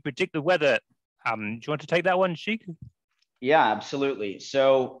ahead do you predict the weather? Do you want to take that one, Sheikh? Yeah, absolutely.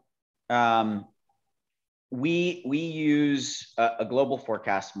 So we use a global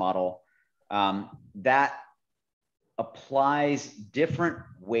forecast model that applies different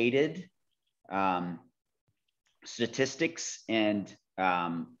weighted statistics and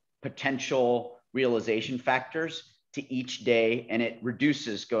potential realization factors to each day, and it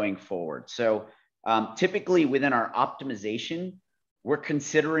reduces going forward. So typically within our optimization, we're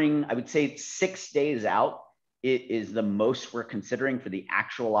considering, I would say 6 days out, it is the most we're considering for the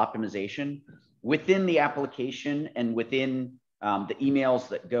actual optimization. Within the application and within the emails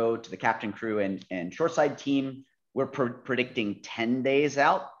that go to the captain, crew, and shoreside team, we're predicting 10 days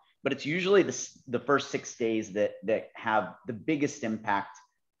out, but it's usually the first 6 days that have the biggest impact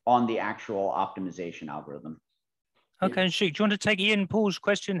on the actual optimization algorithm. Okay, and Sheikh, do you want to take Ian Paul's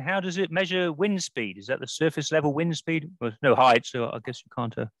question? How does it measure wind speed? Is that the surface level wind speed? Well, no height, so I guess you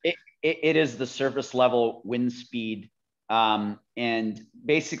can't. It is the surface level wind speed. And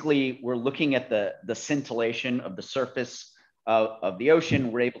basically, we're looking at the scintillation of the surface of the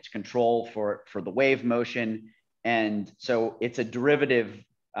ocean. We're able to control for the wave motion. And so it's a derivative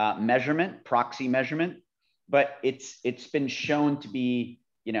measurement, proxy measurement, but it's been shown to be,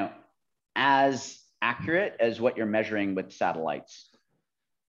 as accurate as what you're measuring with satellites.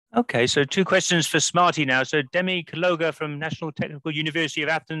 Okay, so 2 questions for Smarty now. So Demi Kaloga from National Technical University of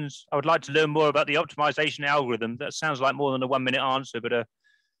Athens. I would like to learn more about the optimization algorithm. That sounds like more than a 1 minute answer, but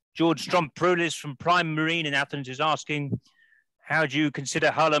George Strompoulis from Prime Marine in Athens is asking, how do you consider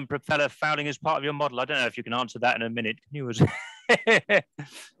hull and propeller fouling as part of your model? I don't know if you can answer that in a minute. Can you?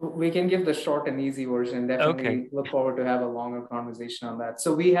 We can give the short and easy version. Definitely look forward to have a longer conversation on that.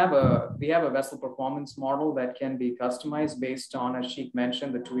 So we have a vessel performance model that can be customized based on, as Sheikh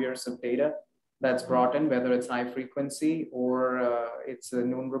mentioned, the 2 years of data that's brought in, whether it's high frequency or it's a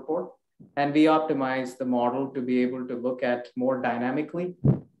noon report. And we optimize the model to be able to look at more dynamically.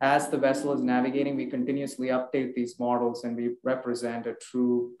 As the vessel is navigating, we continuously update these models and we represent a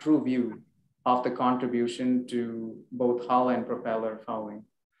true view of the contribution to both hull and propeller fouling.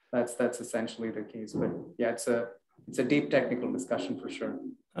 That's essentially the case. But yeah, it's a deep technical discussion for sure.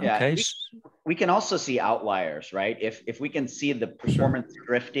 Okay. Yeah, we can also see outliers, right? If we can see the performance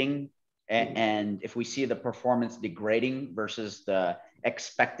drifting and if we see the performance degrading versus the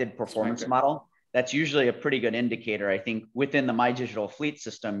expected performance model, that's usually a pretty good indicator. I think within the My Digital Fleet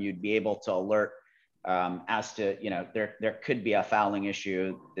system, you'd be able to alert as to, there could be a fouling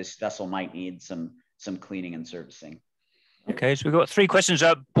issue. This vessel might need some cleaning and servicing. Okay, so we've got 3 questions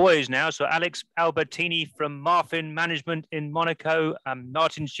about buoys now. So Alex Albertini from Marfin Management in Monaco,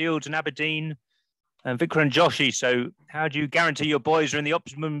 Martin Shields in Aberdeen, and Vikram Joshi. So how do you guarantee your buoys are in the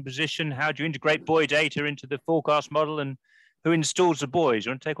optimum position? How do you integrate buoy data into the forecast model? And who installs the buoys?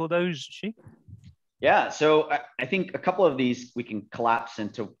 You want to take all those, Shi? Yeah, so I think a couple of these we can collapse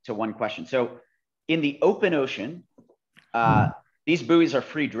into one question. So in the open ocean, these buoys are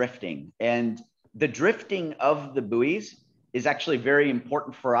free drifting, and the drifting of the buoys is actually very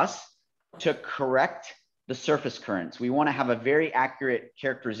important for us to correct the surface currents. We want to have a very accurate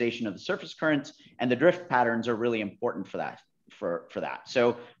characterization of the surface currents, and the drift patterns are really important for that.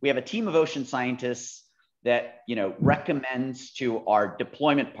 So we have a team of ocean scientists that recommends to our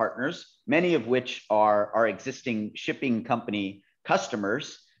deployment partners, many of which are our existing shipping company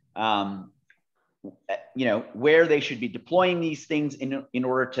customers, where they should be deploying these things in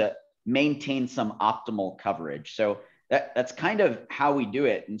order to maintain some optimal coverage. So that's kind of how we do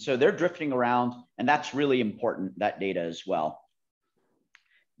it. And so they're drifting around, and that's really important, that data as well.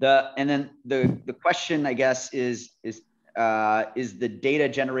 And then the question, I guess, is the data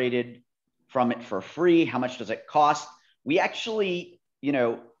generated from it for free? How much does it cost? We actually,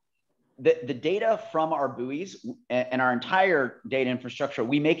 the data from our buoys and our entire data infrastructure,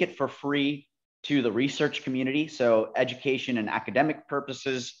 we make it for free to the research community. So education and academic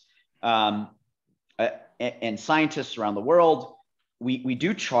purposes, and scientists around the world. We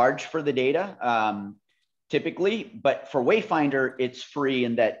do charge for the data typically, but for Wayfinder, it's free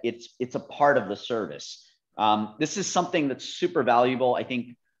in that it's a part of the service. This is something that's super valuable, I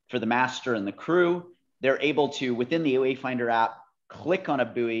think, for the master and the crew. They're able to, within the Wayfinder app, click on a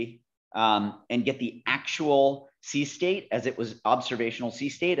buoy and get the actual sea state as it was, observational sea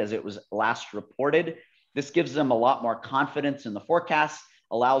state as it was last reported. This gives them a lot more confidence in the forecast,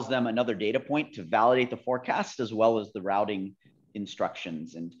 allows them another data point to validate the forecast as well as the routing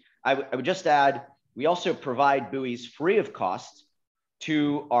instructions. And I would just add, we also provide buoys free of cost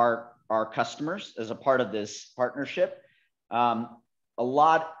to our customers as a part of this partnership. Some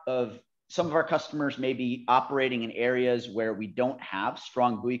of our customers may be operating in areas where we don't have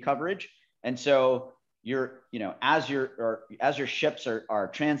strong buoy coverage. And so as your ships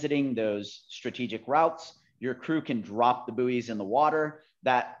are transiting those strategic routes, your crew can drop the buoys in the water,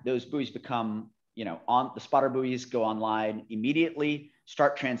 that those buoys become, on the spotter buoys go online immediately,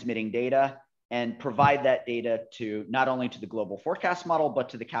 start transmitting data, and provide that data to not only to the global forecast model, but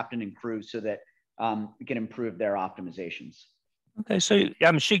to the captain and crew so that we can improve their optimizations. Okay, so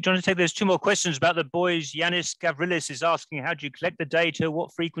Sheik, do you want to take those 2 more questions about the buoys? Yanis Gavrilis is asking, how do you collect the data?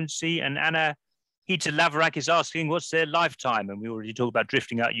 What frequency? And Anna Hita Lavarak is asking, what's their lifetime? And we already talked about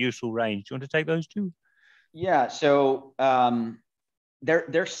drifting out useful range. Do you want to take those 2? Yeah, so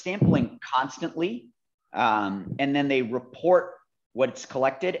they're sampling constantly, and then they report what's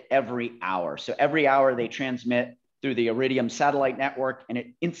collected every hour. So every hour they transmit through the Iridium satellite network, and it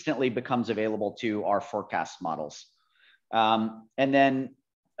instantly becomes available to our forecast models. And then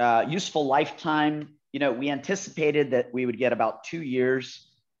useful lifetime, we anticipated that we would get about 2 years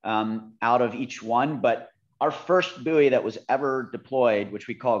out of each one, but our first buoy that was ever deployed, which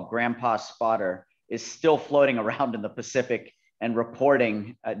we call Grandpa Spotter, is still floating around in the Pacific and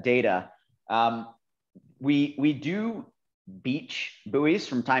reporting data. We do beach buoys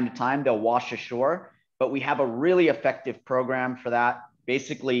from time to time. They'll wash ashore, but we have a really effective program for that.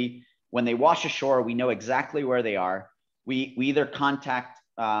 Basically, when they wash ashore, we know exactly where they are. We either contact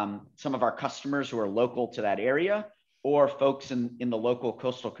some of our customers who are local to that area, or folks in the local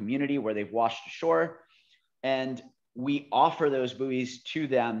coastal community where they've washed ashore. And we offer those buoys to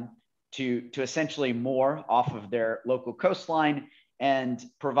them to essentially moor off of their local coastline and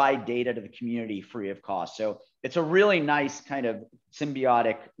provide data to the community free of cost. So it's a really nice kind of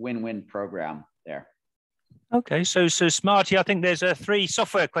symbiotic win-win program there. Okay, so Smarty, I think there's 3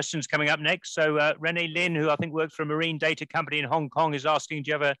 software questions coming up next. So Renee Lin, who I think works for a marine data company in Hong Kong, is asking,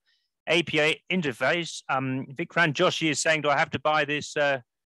 do you have an API interface? Vikram Joshi is saying, do I have to buy this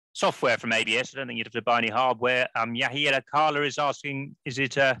software from ABS? I don't think you'd have to buy any hardware. Yahiela Kala is asking, is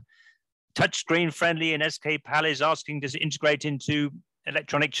it touchscreen friendly? And SK Pal is asking, does it integrate into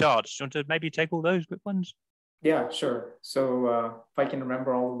electronic charts? Do you want to maybe take all those quick ones? Yeah, sure. So if I can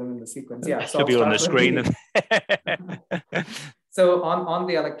remember all of them in the sequence. Yeah, so it'll be on the screen. So on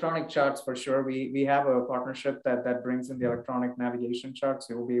the electronic charts, for sure, we have a partnership that brings in the electronic navigation charts.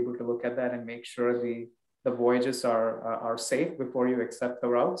 You'll be able to look at that and make sure the voyages are safe before you accept the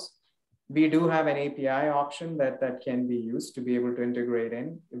routes. We do have an API option that can be used to be able to integrate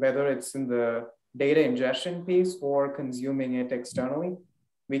in, whether it's in the data ingestion piece or consuming it externally.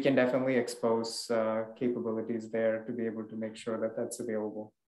 we can definitely expose capabilities there to be able to make sure that that's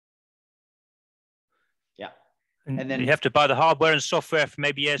available. Yeah. And then you have to buy the hardware and software from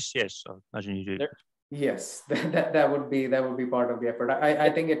ABS. Yes, I imagine you do. Yes, that would be part of the effort. I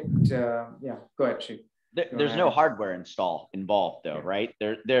think it. Yeah, go ahead, Shi. There's no hardware involved though, right?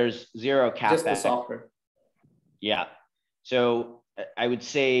 There's zero CapEx. Just the software. Yeah. So I would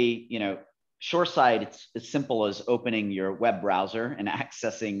say, shoreside, it's as simple as opening your web browser and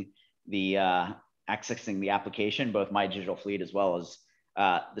accessing the application, both My Digital Fleet as well as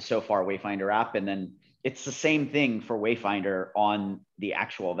the Sofar Wayfinder app, and then it's the same thing for Wayfinder on the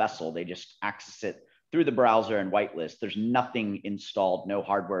actual vessel. They just access it through the browser and whitelist. There's nothing installed, no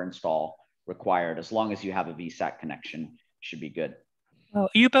hardware install required. As long as you have a VSAT connection, should be good. Well, are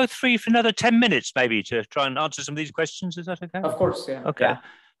you both free for another 10 minutes maybe to try and answer some of these questions? Is that okay? Of course, yeah. Okay. Yeah.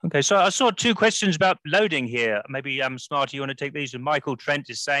 Okay, so I saw two questions about loading here. Maybe Smarty, you want to take these? And Michael Trent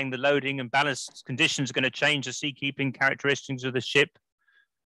is saying the loading and ballast conditions are going to change the seakeeping characteristics of the ship.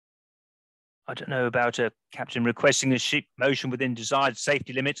 I don't know about a captain requesting the ship motion within desired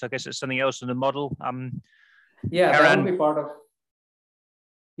safety limits. I guess it's something else in the model. Yeah, Karen? That would be part of.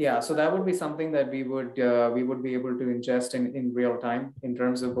 Yeah, so that would be something that we would be able to ingest in real time in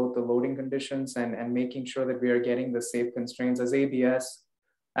terms of both the loading conditions and making sure that we are getting the safe constraints as ABS.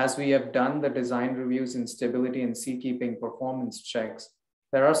 As we have done the design reviews in stability and seakeeping performance checks,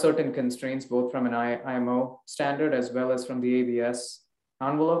 there are certain constraints both from an IMO standard as well as from the ABS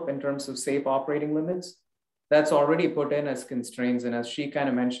envelope in terms of safe operating limits. That's already put in as constraints. And as she kind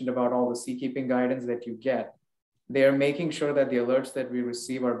of mentioned about all the seakeeping guidance that you get, they are making sure that the alerts that we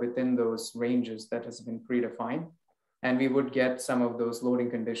receive are within those ranges that has been predefined. And we would get some of those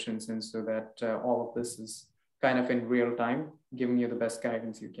loading conditions in so that all of this is kind of in real time, giving you the best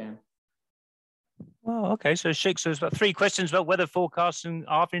guidance you can. Well, okay. So Sheikh, so there's about 3 questions about weather forecasting.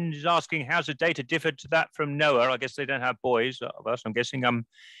 Arvin is asking, how's the data differed to that from NOAA? I guess they don't have buoys. I'm guessing.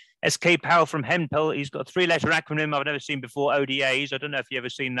 SK Powell from Hempel, he's got a 3-letter acronym I've never seen before, ODAs. I don't know if you've ever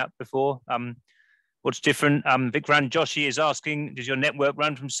seen that before. What's different? Vikram Joshi is asking, does your network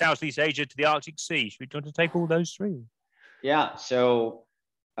run from Southeast Asia to the Arctic Sea? Should we try to take all those 3? Yeah. So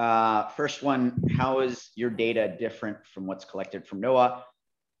first one, how is your data different from what's collected from NOAA?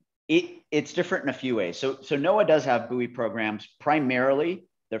 It's different in a few ways. So NOAA does have buoy programs. Primarily,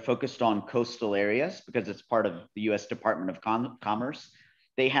 they're focused on coastal areas because it's part of the U.S. Department of Commerce.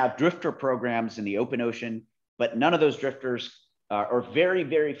 They have drifter programs in the open ocean, but none of those drifters, or very,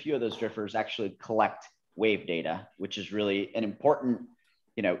 very few of those drifters actually collect wave data, which is really an important,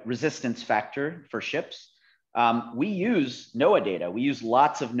 resistance factor for ships. We use NOAA data. We use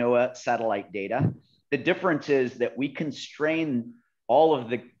lots of NOAA satellite data. The difference is that we constrain all of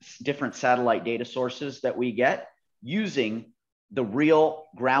the different satellite data sources that we get using the real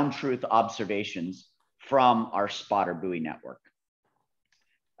ground truth observations from our spotter buoy network.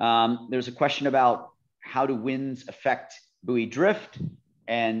 There's a question about how do winds affect buoy drift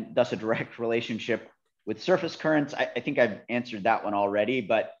and thus a direct relationship with surface currents. I think I've answered that one already,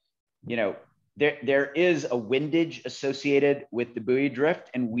 but there is a windage associated with the buoy drift,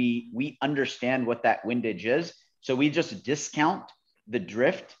 and we understand what that windage is. So we just discount the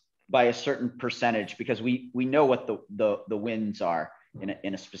drift by a certain percentage because we know what the winds are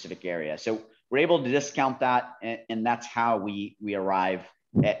in a specific area. So we're able to discount that, and that's how we arrive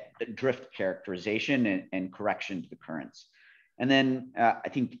at the drift characterization and correction to the currents. And then I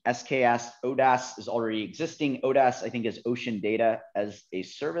think SK asked, ODAS is already existing. ODAS, I think, is Ocean Data as a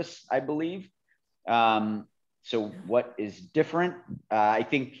Service, I believe. So what is different? I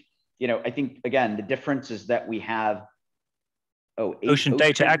think, again, the difference is that we have Ocean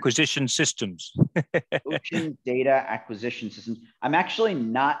Data Acquisition Systems. Ocean Data Acquisition Systems. I'm actually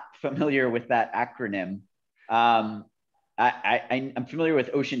not familiar with that acronym. I'm familiar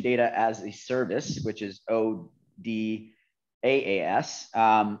with Ocean Data as a Service, which is ODAAS.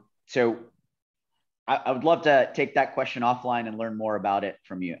 So I would love to take that question offline and learn more about it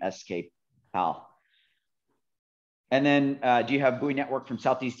from you, SK Powell. And then do you have buoy network from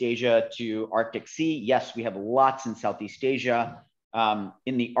Southeast Asia to Arctic Sea? Yes, we have lots in Southeast Asia.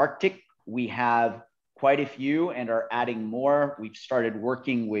 In the Arctic, we have quite a few and are adding more. We've started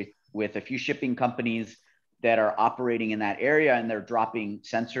working with a few shipping companies that are operating in that area, and they're dropping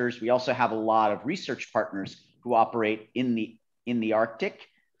sensors. We also have a lot of research partners who operate in the Arctic,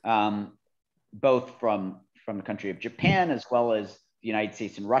 both from the country of Japan as well as the United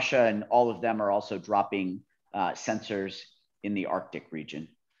States and Russia, and all of them are also dropping sensors in the Arctic region.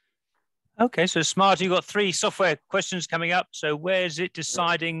 Okay, so Smart, you've got 3 software questions coming up. So where is it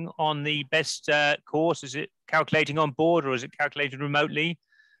deciding on the best course? Is it calculating on board or is it calculated remotely?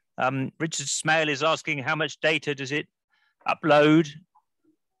 Richard Smale is asking how much data does it upload?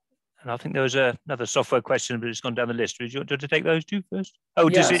 And I think there was another software question, but it's gone down the list. Do you want to take those two first? Oh,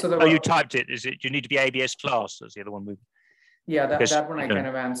 yeah, does it? Oh, you typed it. Is it? Do you need to be ABS class? That's the other one. Yeah, that one I kind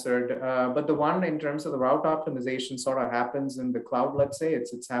of answered. But the one in terms of the route optimization sort of happens in the cloud, let's say.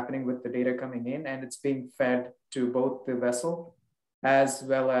 It's happening with the data coming in, and it's being fed to both the vessel as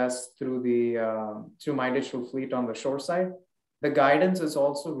well as through my digital fleet on the shore side. The guidance is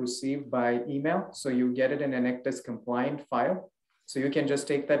also received by email. So you get it in an ICTIS compliant file. So you can just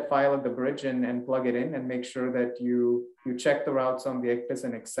take that file at the bridge and plug it in and make sure that you check the routes on the ICTIS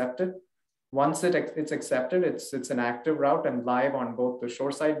and accept it. Once it's accepted, it's an active route and live on both the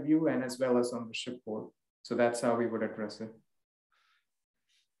shoreside view and as well as on the shipboard. So that's how we would address it.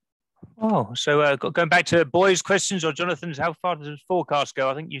 Oh, so going back to Boy's questions or Jonathan's, how far does the forecast go?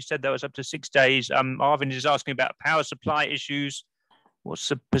 I think you said that was up to 6 days. Arvind is asking about power supply issues. What's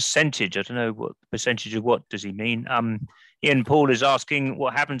the percentage? I don't know what percentage of what does he mean. Ian Paul is asking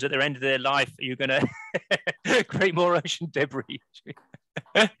what happens at the end of their life. Are you going to create more ocean debris?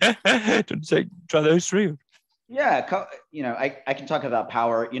 Don't say try those three. Yeah, I can talk about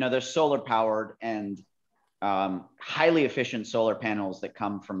power. There's solar powered and highly efficient solar panels that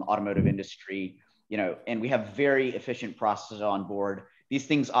come from automotive industry, and we have very efficient processes on board. These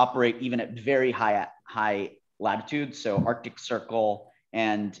things operate even at very high latitudes, so Arctic Circle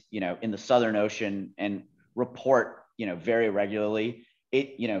and in the Southern Ocean, and report very regularly.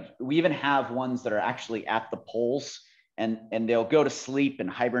 We even have ones that are actually at the poles, and they'll go to sleep and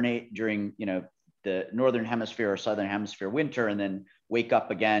hibernate during the Northern Hemisphere or Southern Hemisphere winter, and then wake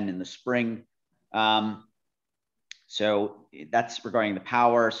up again in the spring. So that's regarding the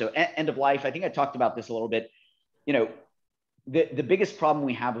power. So end of life, I think I talked about this a little bit. The biggest problem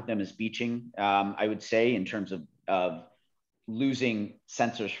we have with them is beaching, I would say, in terms of losing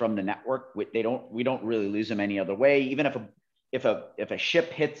sensors from the network. We don't really lose them any other way. Even if a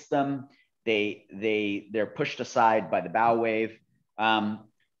ship hits them, they're pushed aside by the bow wave.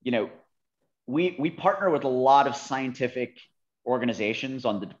 We partner with a lot of scientific organizations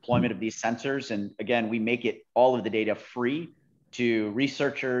on the deployment of these sensors. And again, we make all of the data free to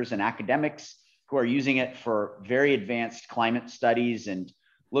researchers and academics who are using it for very advanced climate studies and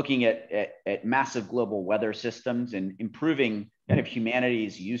looking at massive global weather systems and improving kind of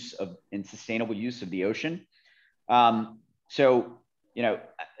humanity's use of and sustainable use of the ocean. So,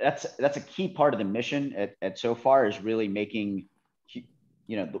 that's a key part of the mission at Sofar, is really making,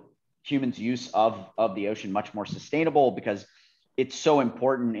 the humans' use of the ocean much more sustainable, because it's so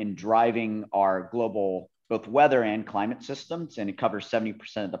important in driving our global, both weather and climate systems, and it covers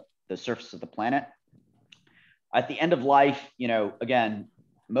 70% of the surface of the planet. At the end of life, again,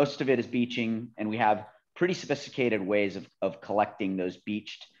 most of it is beaching, and we have pretty sophisticated ways of collecting those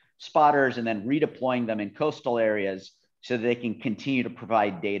beached spotters and then redeploying them in coastal areas so that they can continue to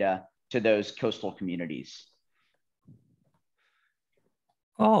provide data to those coastal communities.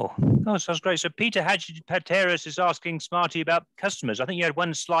 Oh, sounds great. So Peter Pateris is asking Smarty about customers. I think you had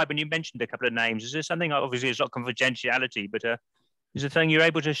one slide when you mentioned a couple of names. Is there something, obviously it's not confidentiality, but is there something you're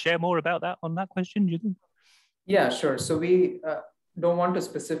able to share more about that on that question, do you think? Yeah, sure. So we don't want to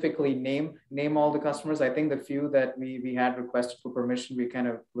specifically name all the customers. I think the few that we had requested for permission, we kind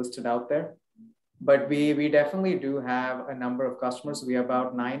of listed out there. But we definitely do have a number of customers. We have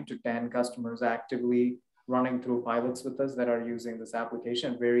about 9 to 10 customers actively running through pilots with us that are using this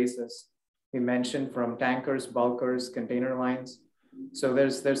application. It varies, as we mentioned, from tankers, bulkers, container lines. So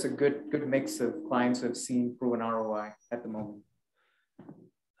there's a good mix of clients who have seen proven ROI at the moment.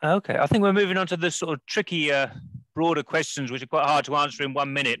 Okay, I think we're moving on to the sort of tricky, broader questions, which are quite hard to answer in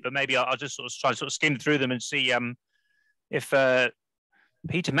 1 minute, but maybe I'll just try to skim through them and see if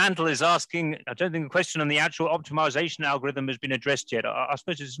Peter Mantle is asking, I don't think the question on the actual optimization algorithm has been addressed yet. I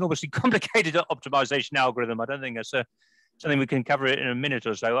suppose it's an obviously complicated optimization algorithm. I don't think that's something we can cover it in a minute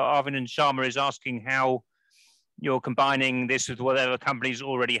or so. Arvind and Sharma is asking how you're combining this with whatever companies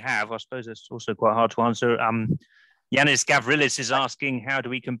already have. I suppose that's also quite hard to answer. Yanis Gavrilis is asking, how do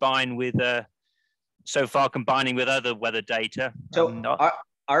we combine with, so far combining with other weather data? So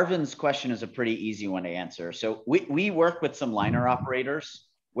Arvind's question is a pretty easy one to answer. So we work with some liner operators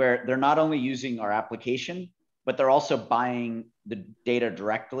where they're not only using our application, but they're also buying the data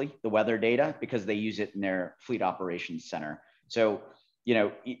directly, the weather data, because they use it in their fleet operations center. So,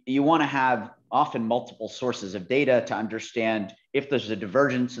 you want to have often multiple sources of data to understand if there's a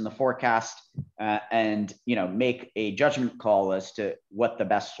divergence in the forecast and, make a judgment call as to what the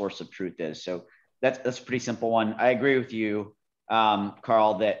best source of truth is. So that's a pretty simple one. I agree with you,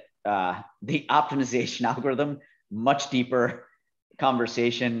 Carl, that the optimization algorithm, much deeper,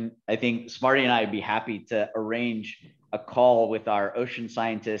 conversation. I think Smarty and I would be happy to arrange a call with our ocean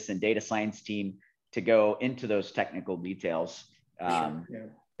scientists and data science team to go into those technical details,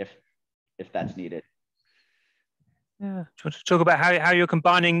 if that's needed. Yeah. Do you want to talk about how you're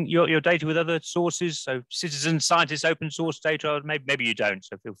combining your data with other sources? So citizen scientists, open source data, maybe you don't,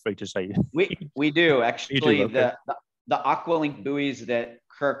 so feel free to say. We do, actually. You do, okay. The Aqualink buoys that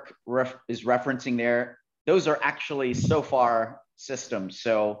Kirk is referencing there, those are actually Sofar systems.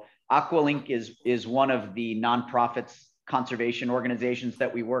 So Aqualink is one of the nonprofits conservation organizations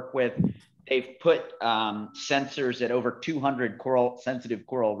that we work with. They've put sensors at over 200 sensitive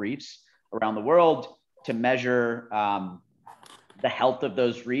coral reefs around the world to measure the health of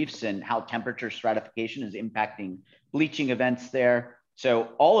those reefs and how temperature stratification is impacting bleaching events there. So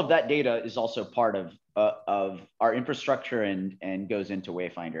all of that data is also part of our infrastructure and goes into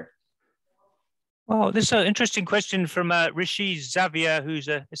Wayfinder. Well, this is an interesting question from Rishi Xavier, who's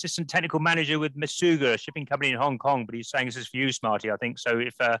an assistant technical manager with Masuga, a shipping company in Hong Kong. But he's saying this is for you, Smarty, I think. So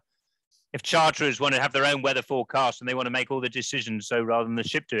if charterers want to have their own weather forecast and they want to make all the decisions, so rather than the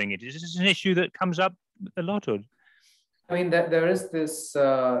ship doing it, is this an issue that comes up a lot? Or? I mean, there is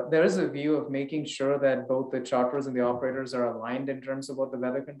a view of making sure that both the charterers and the operators are aligned in terms of what the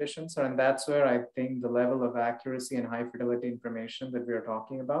weather conditions are. And that's where I think the level of accuracy and high fidelity information that we are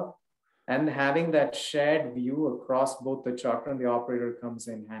talking about, and having that shared view across both the charter and the operator comes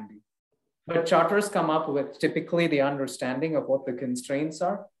in handy. But charters come up with typically the understanding of what the constraints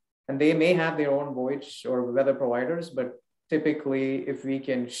are, and they may have their own voyage or weather providers, but typically if we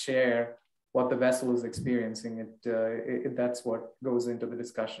can share what the vessel is experiencing, that's what goes into the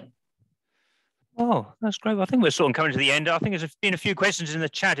discussion. Oh, that's great. Well, I think we're sort of coming to the end. I think there's been a few questions in the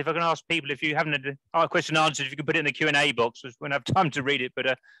chat. If I can ask people, if you haven't had a question answered, if you can put it in the Q&A box, we won't have time to read it.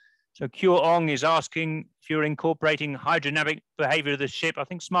 But so Kyo Ong is asking if you're incorporating hydrodynamic behavior of the ship. I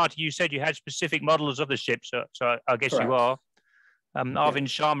think, Smarty, you said you had specific models of the ship, so I guess Correct. You are. Arvind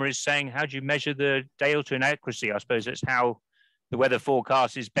Sharma is saying, how do you measure the delta in accuracy? I suppose that's how the weather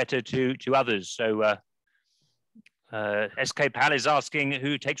forecast is better to others. So SK Pal is asking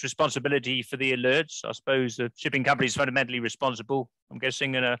who takes responsibility for the alerts. I suppose the shipping company is fundamentally responsible, I'm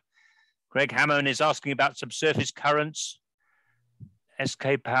guessing. And Greg Hammond is asking about subsurface currents.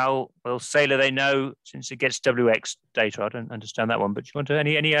 SK Pal, well, Sailor they know since it gets WX data. I don't understand that one, but do you want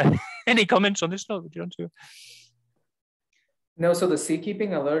to any comments on this? Would you want to? No, so the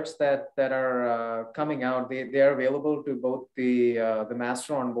seakeeping alerts that are coming out, they are available to both the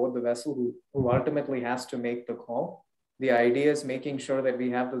master on board the vessel who ultimately has to make the call. The idea is making sure that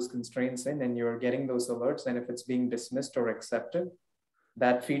we have those constraints in and you're getting those alerts, and if it's being dismissed or accepted,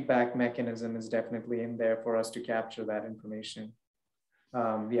 that feedback mechanism is definitely in there for us to capture that information.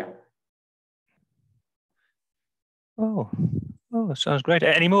 Yeah. Oh, that sounds great.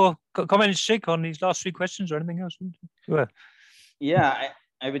 Any more comments, Chick, on these last three questions or anything else? Sure. Yeah,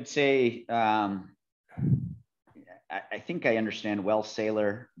 I would say, I think I understand well,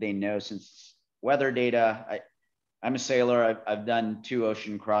 Sailor. They know since weather data, I'm a sailor. I've done 2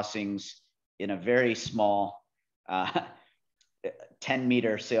 ocean crossings in a very small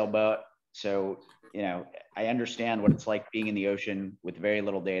 10-meter sailboat. So, I understand what it's like being in the ocean with very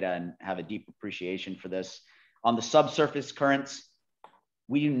little data and have a deep appreciation for this. On the subsurface currents,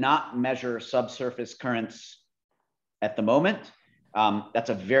 we do not measure subsurface currents at the moment. That's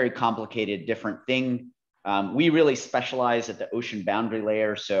a very complicated, different thing. We really specialize at the ocean boundary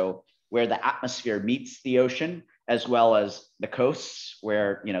layer. So where the atmosphere meets the ocean, as well as the coasts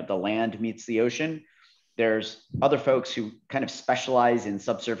where, the land meets the ocean. There's other folks who kind of specialize in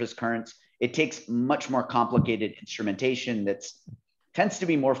subsurface currents. It takes much more complicated instrumentation that tends to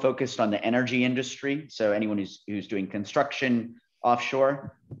be more focused on the energy industry. So anyone who's doing construction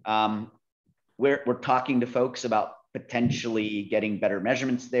offshore, we're talking to folks about potentially getting better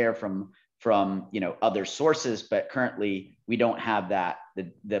measurements there from other sources, but currently we don't have that.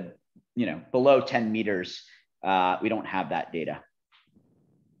 The below 10 meters, we don't have that data.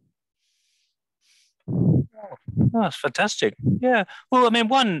 Oh, that's fantastic. Yeah. Well, I mean,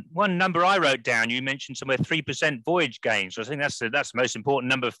 one number I wrote down, you mentioned somewhere 3% voyage gains. So I think that's the most important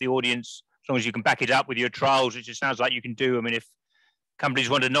number for the audience, as long as you can back it up with your trials, which it sounds like you can do. I mean, if companies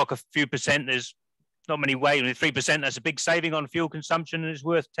want to knock a few percent, there's not many ways. I mean, 3%, that's a big saving on fuel consumption, and it's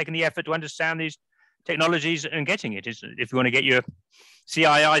worth taking the effort to understand these technologies and getting it. If you want to get your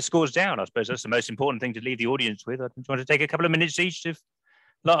CII scores down, I suppose that's the most important thing to leave the audience with. I just want to take a couple of minutes each to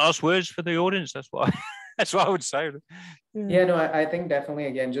last words for the audience. That's what I would say. Yeah, no, I think definitely,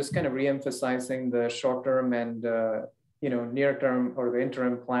 again, just kind of re-emphasizing the short-term and near-term or the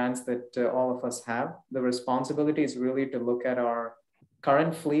interim plans that all of us have. The responsibility is really to look at our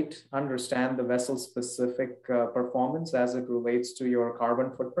current fleet, understand the vessel specific performance as it relates to your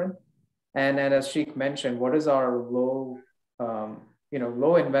carbon footprint. And as Sheikh mentioned, what is our low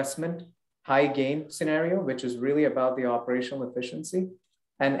investment, high gain scenario, which is really about the operational efficiency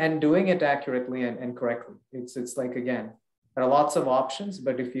and doing it accurately and correctly. It's like, again, there are lots of options,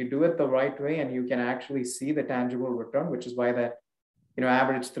 but if you do it the right way and you can actually see the tangible return, which is why that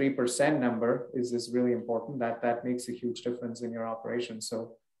average 3% number is really important, that makes a huge difference in your operation.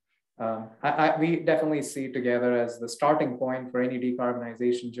 So we definitely see together as the starting point for any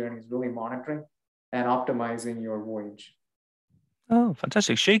decarbonization journey is really monitoring and optimizing your voyage. Oh,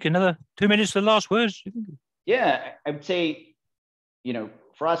 fantastic. Sheikh, another 2 minutes for the last words. Yeah, I would say,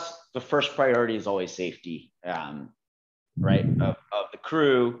 for us, the first priority is always safety, right? Of the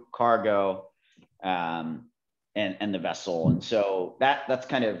crew, cargo, and the vessel. And so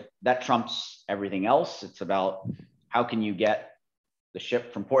that trumps everything else. It's about how can you get the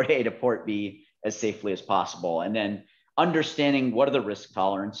ship from port A to port B as safely as possible. And then understanding what are the risk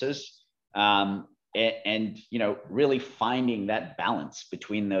tolerances, and really finding that balance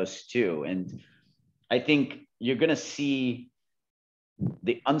between those two. And I think you're going to see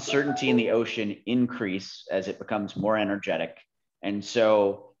the uncertainty in the ocean increase as it becomes more energetic. And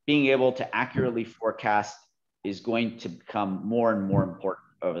so being able to accurately forecast is going to become more and more important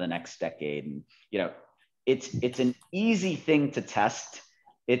over the next decade. And, it's an easy thing to test.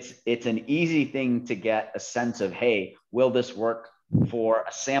 It's an easy thing to get a sense of, hey, will this work for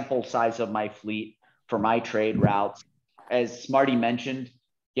a sample size of my fleet, for my trade routes? As Smarty mentioned,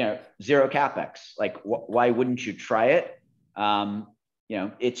 zero CapEx. Like, why wouldn't you try it?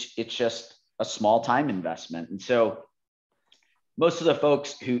 It's just a small time investment. And so most of the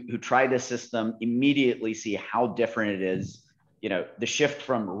folks who try this system immediately see how different it is. The shift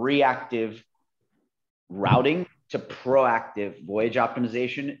from reactive routing to proactive voyage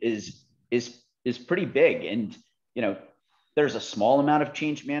optimization is pretty big. And, there's a small amount of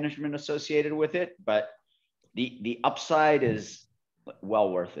change management associated with it, but the upside is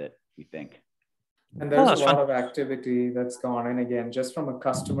well worth it, we think. And there's a lot of activity that's gone in, again, just from a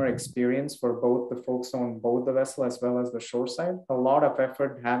customer experience for both the folks on board the vessel as well as the shoreside. A lot of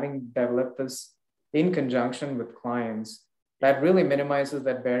effort having developed this in conjunction with clients that really minimizes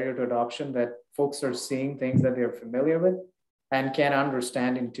that barrier to adoption, that folks are seeing things that they're familiar with and can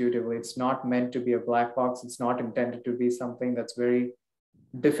understand intuitively. It's not meant to be a black box. It's not intended to be something that's very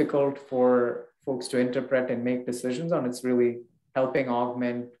difficult for folks to interpret and make decisions on. It's really helping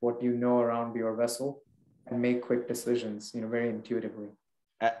augment what you know around your vessel and make quick decisions, very intuitively.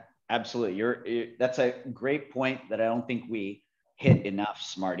 Absolutely. That's a great point that I don't think we hit enough,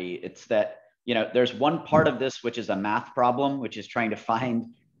 Smarty. It's that, there's one part of this, which is a math problem, which is trying to find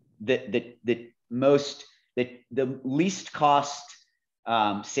the least cost,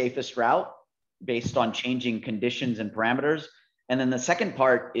 safest route based on changing conditions and parameters. And then the second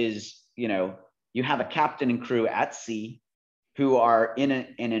part is, you have a captain and crew at sea who are in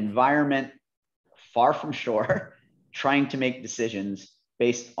an environment far from shore, trying to make decisions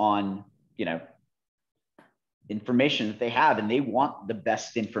based on, information that they have, and they want the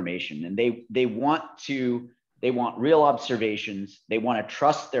best information, and they want real observations. They want to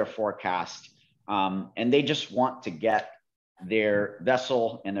trust their forecast, and they just want to get their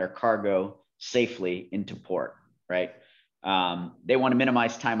vessel and their cargo safely into port, right? They want to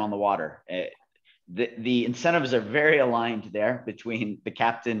minimize time on the water. The incentives are very aligned there between the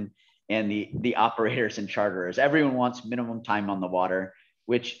captain and the operators and charterers. Everyone wants minimum time on the water,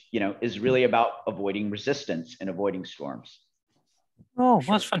 which is really about avoiding resistance and avoiding storms. Oh, well,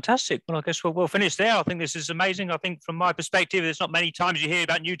 that's fantastic. Well, I guess we'll finish there. I think this is amazing. I think from my perspective, there's not many times you hear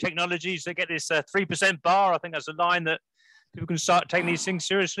about new technologies that get this 3% bar. I think that's a line that people can start taking these things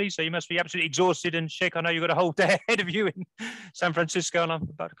seriously. So you must be absolutely exhausted. And Sheikh, I know you've got a whole day ahead of you in San Francisco, and I'm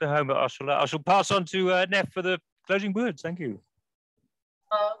about to go home. But I shall pass on to Neff for the closing words. Thank you.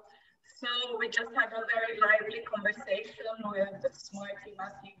 So we just had a very lively conversation with Smarty,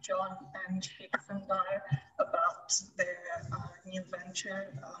 Matthew, John, and Sheikh Sundar about their new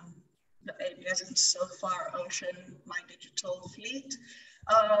venture, the ABS and Sofar Ocean, My Digital Fleet.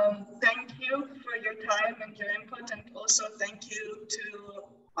 Thank you for your time and your input, and also thank you to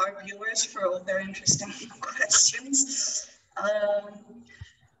our viewers for all their interesting questions.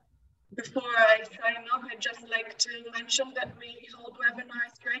 Before I sign off, I'd just like to mention that we hold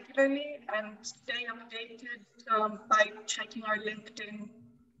webinars regularly and stay updated by checking our LinkedIn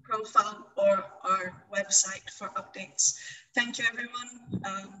profile or our website for updates. Thank you,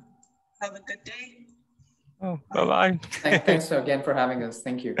 everyone. Have a good day. Oh, bye-bye. Thanks again for having us.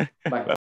 Thank you. Bye.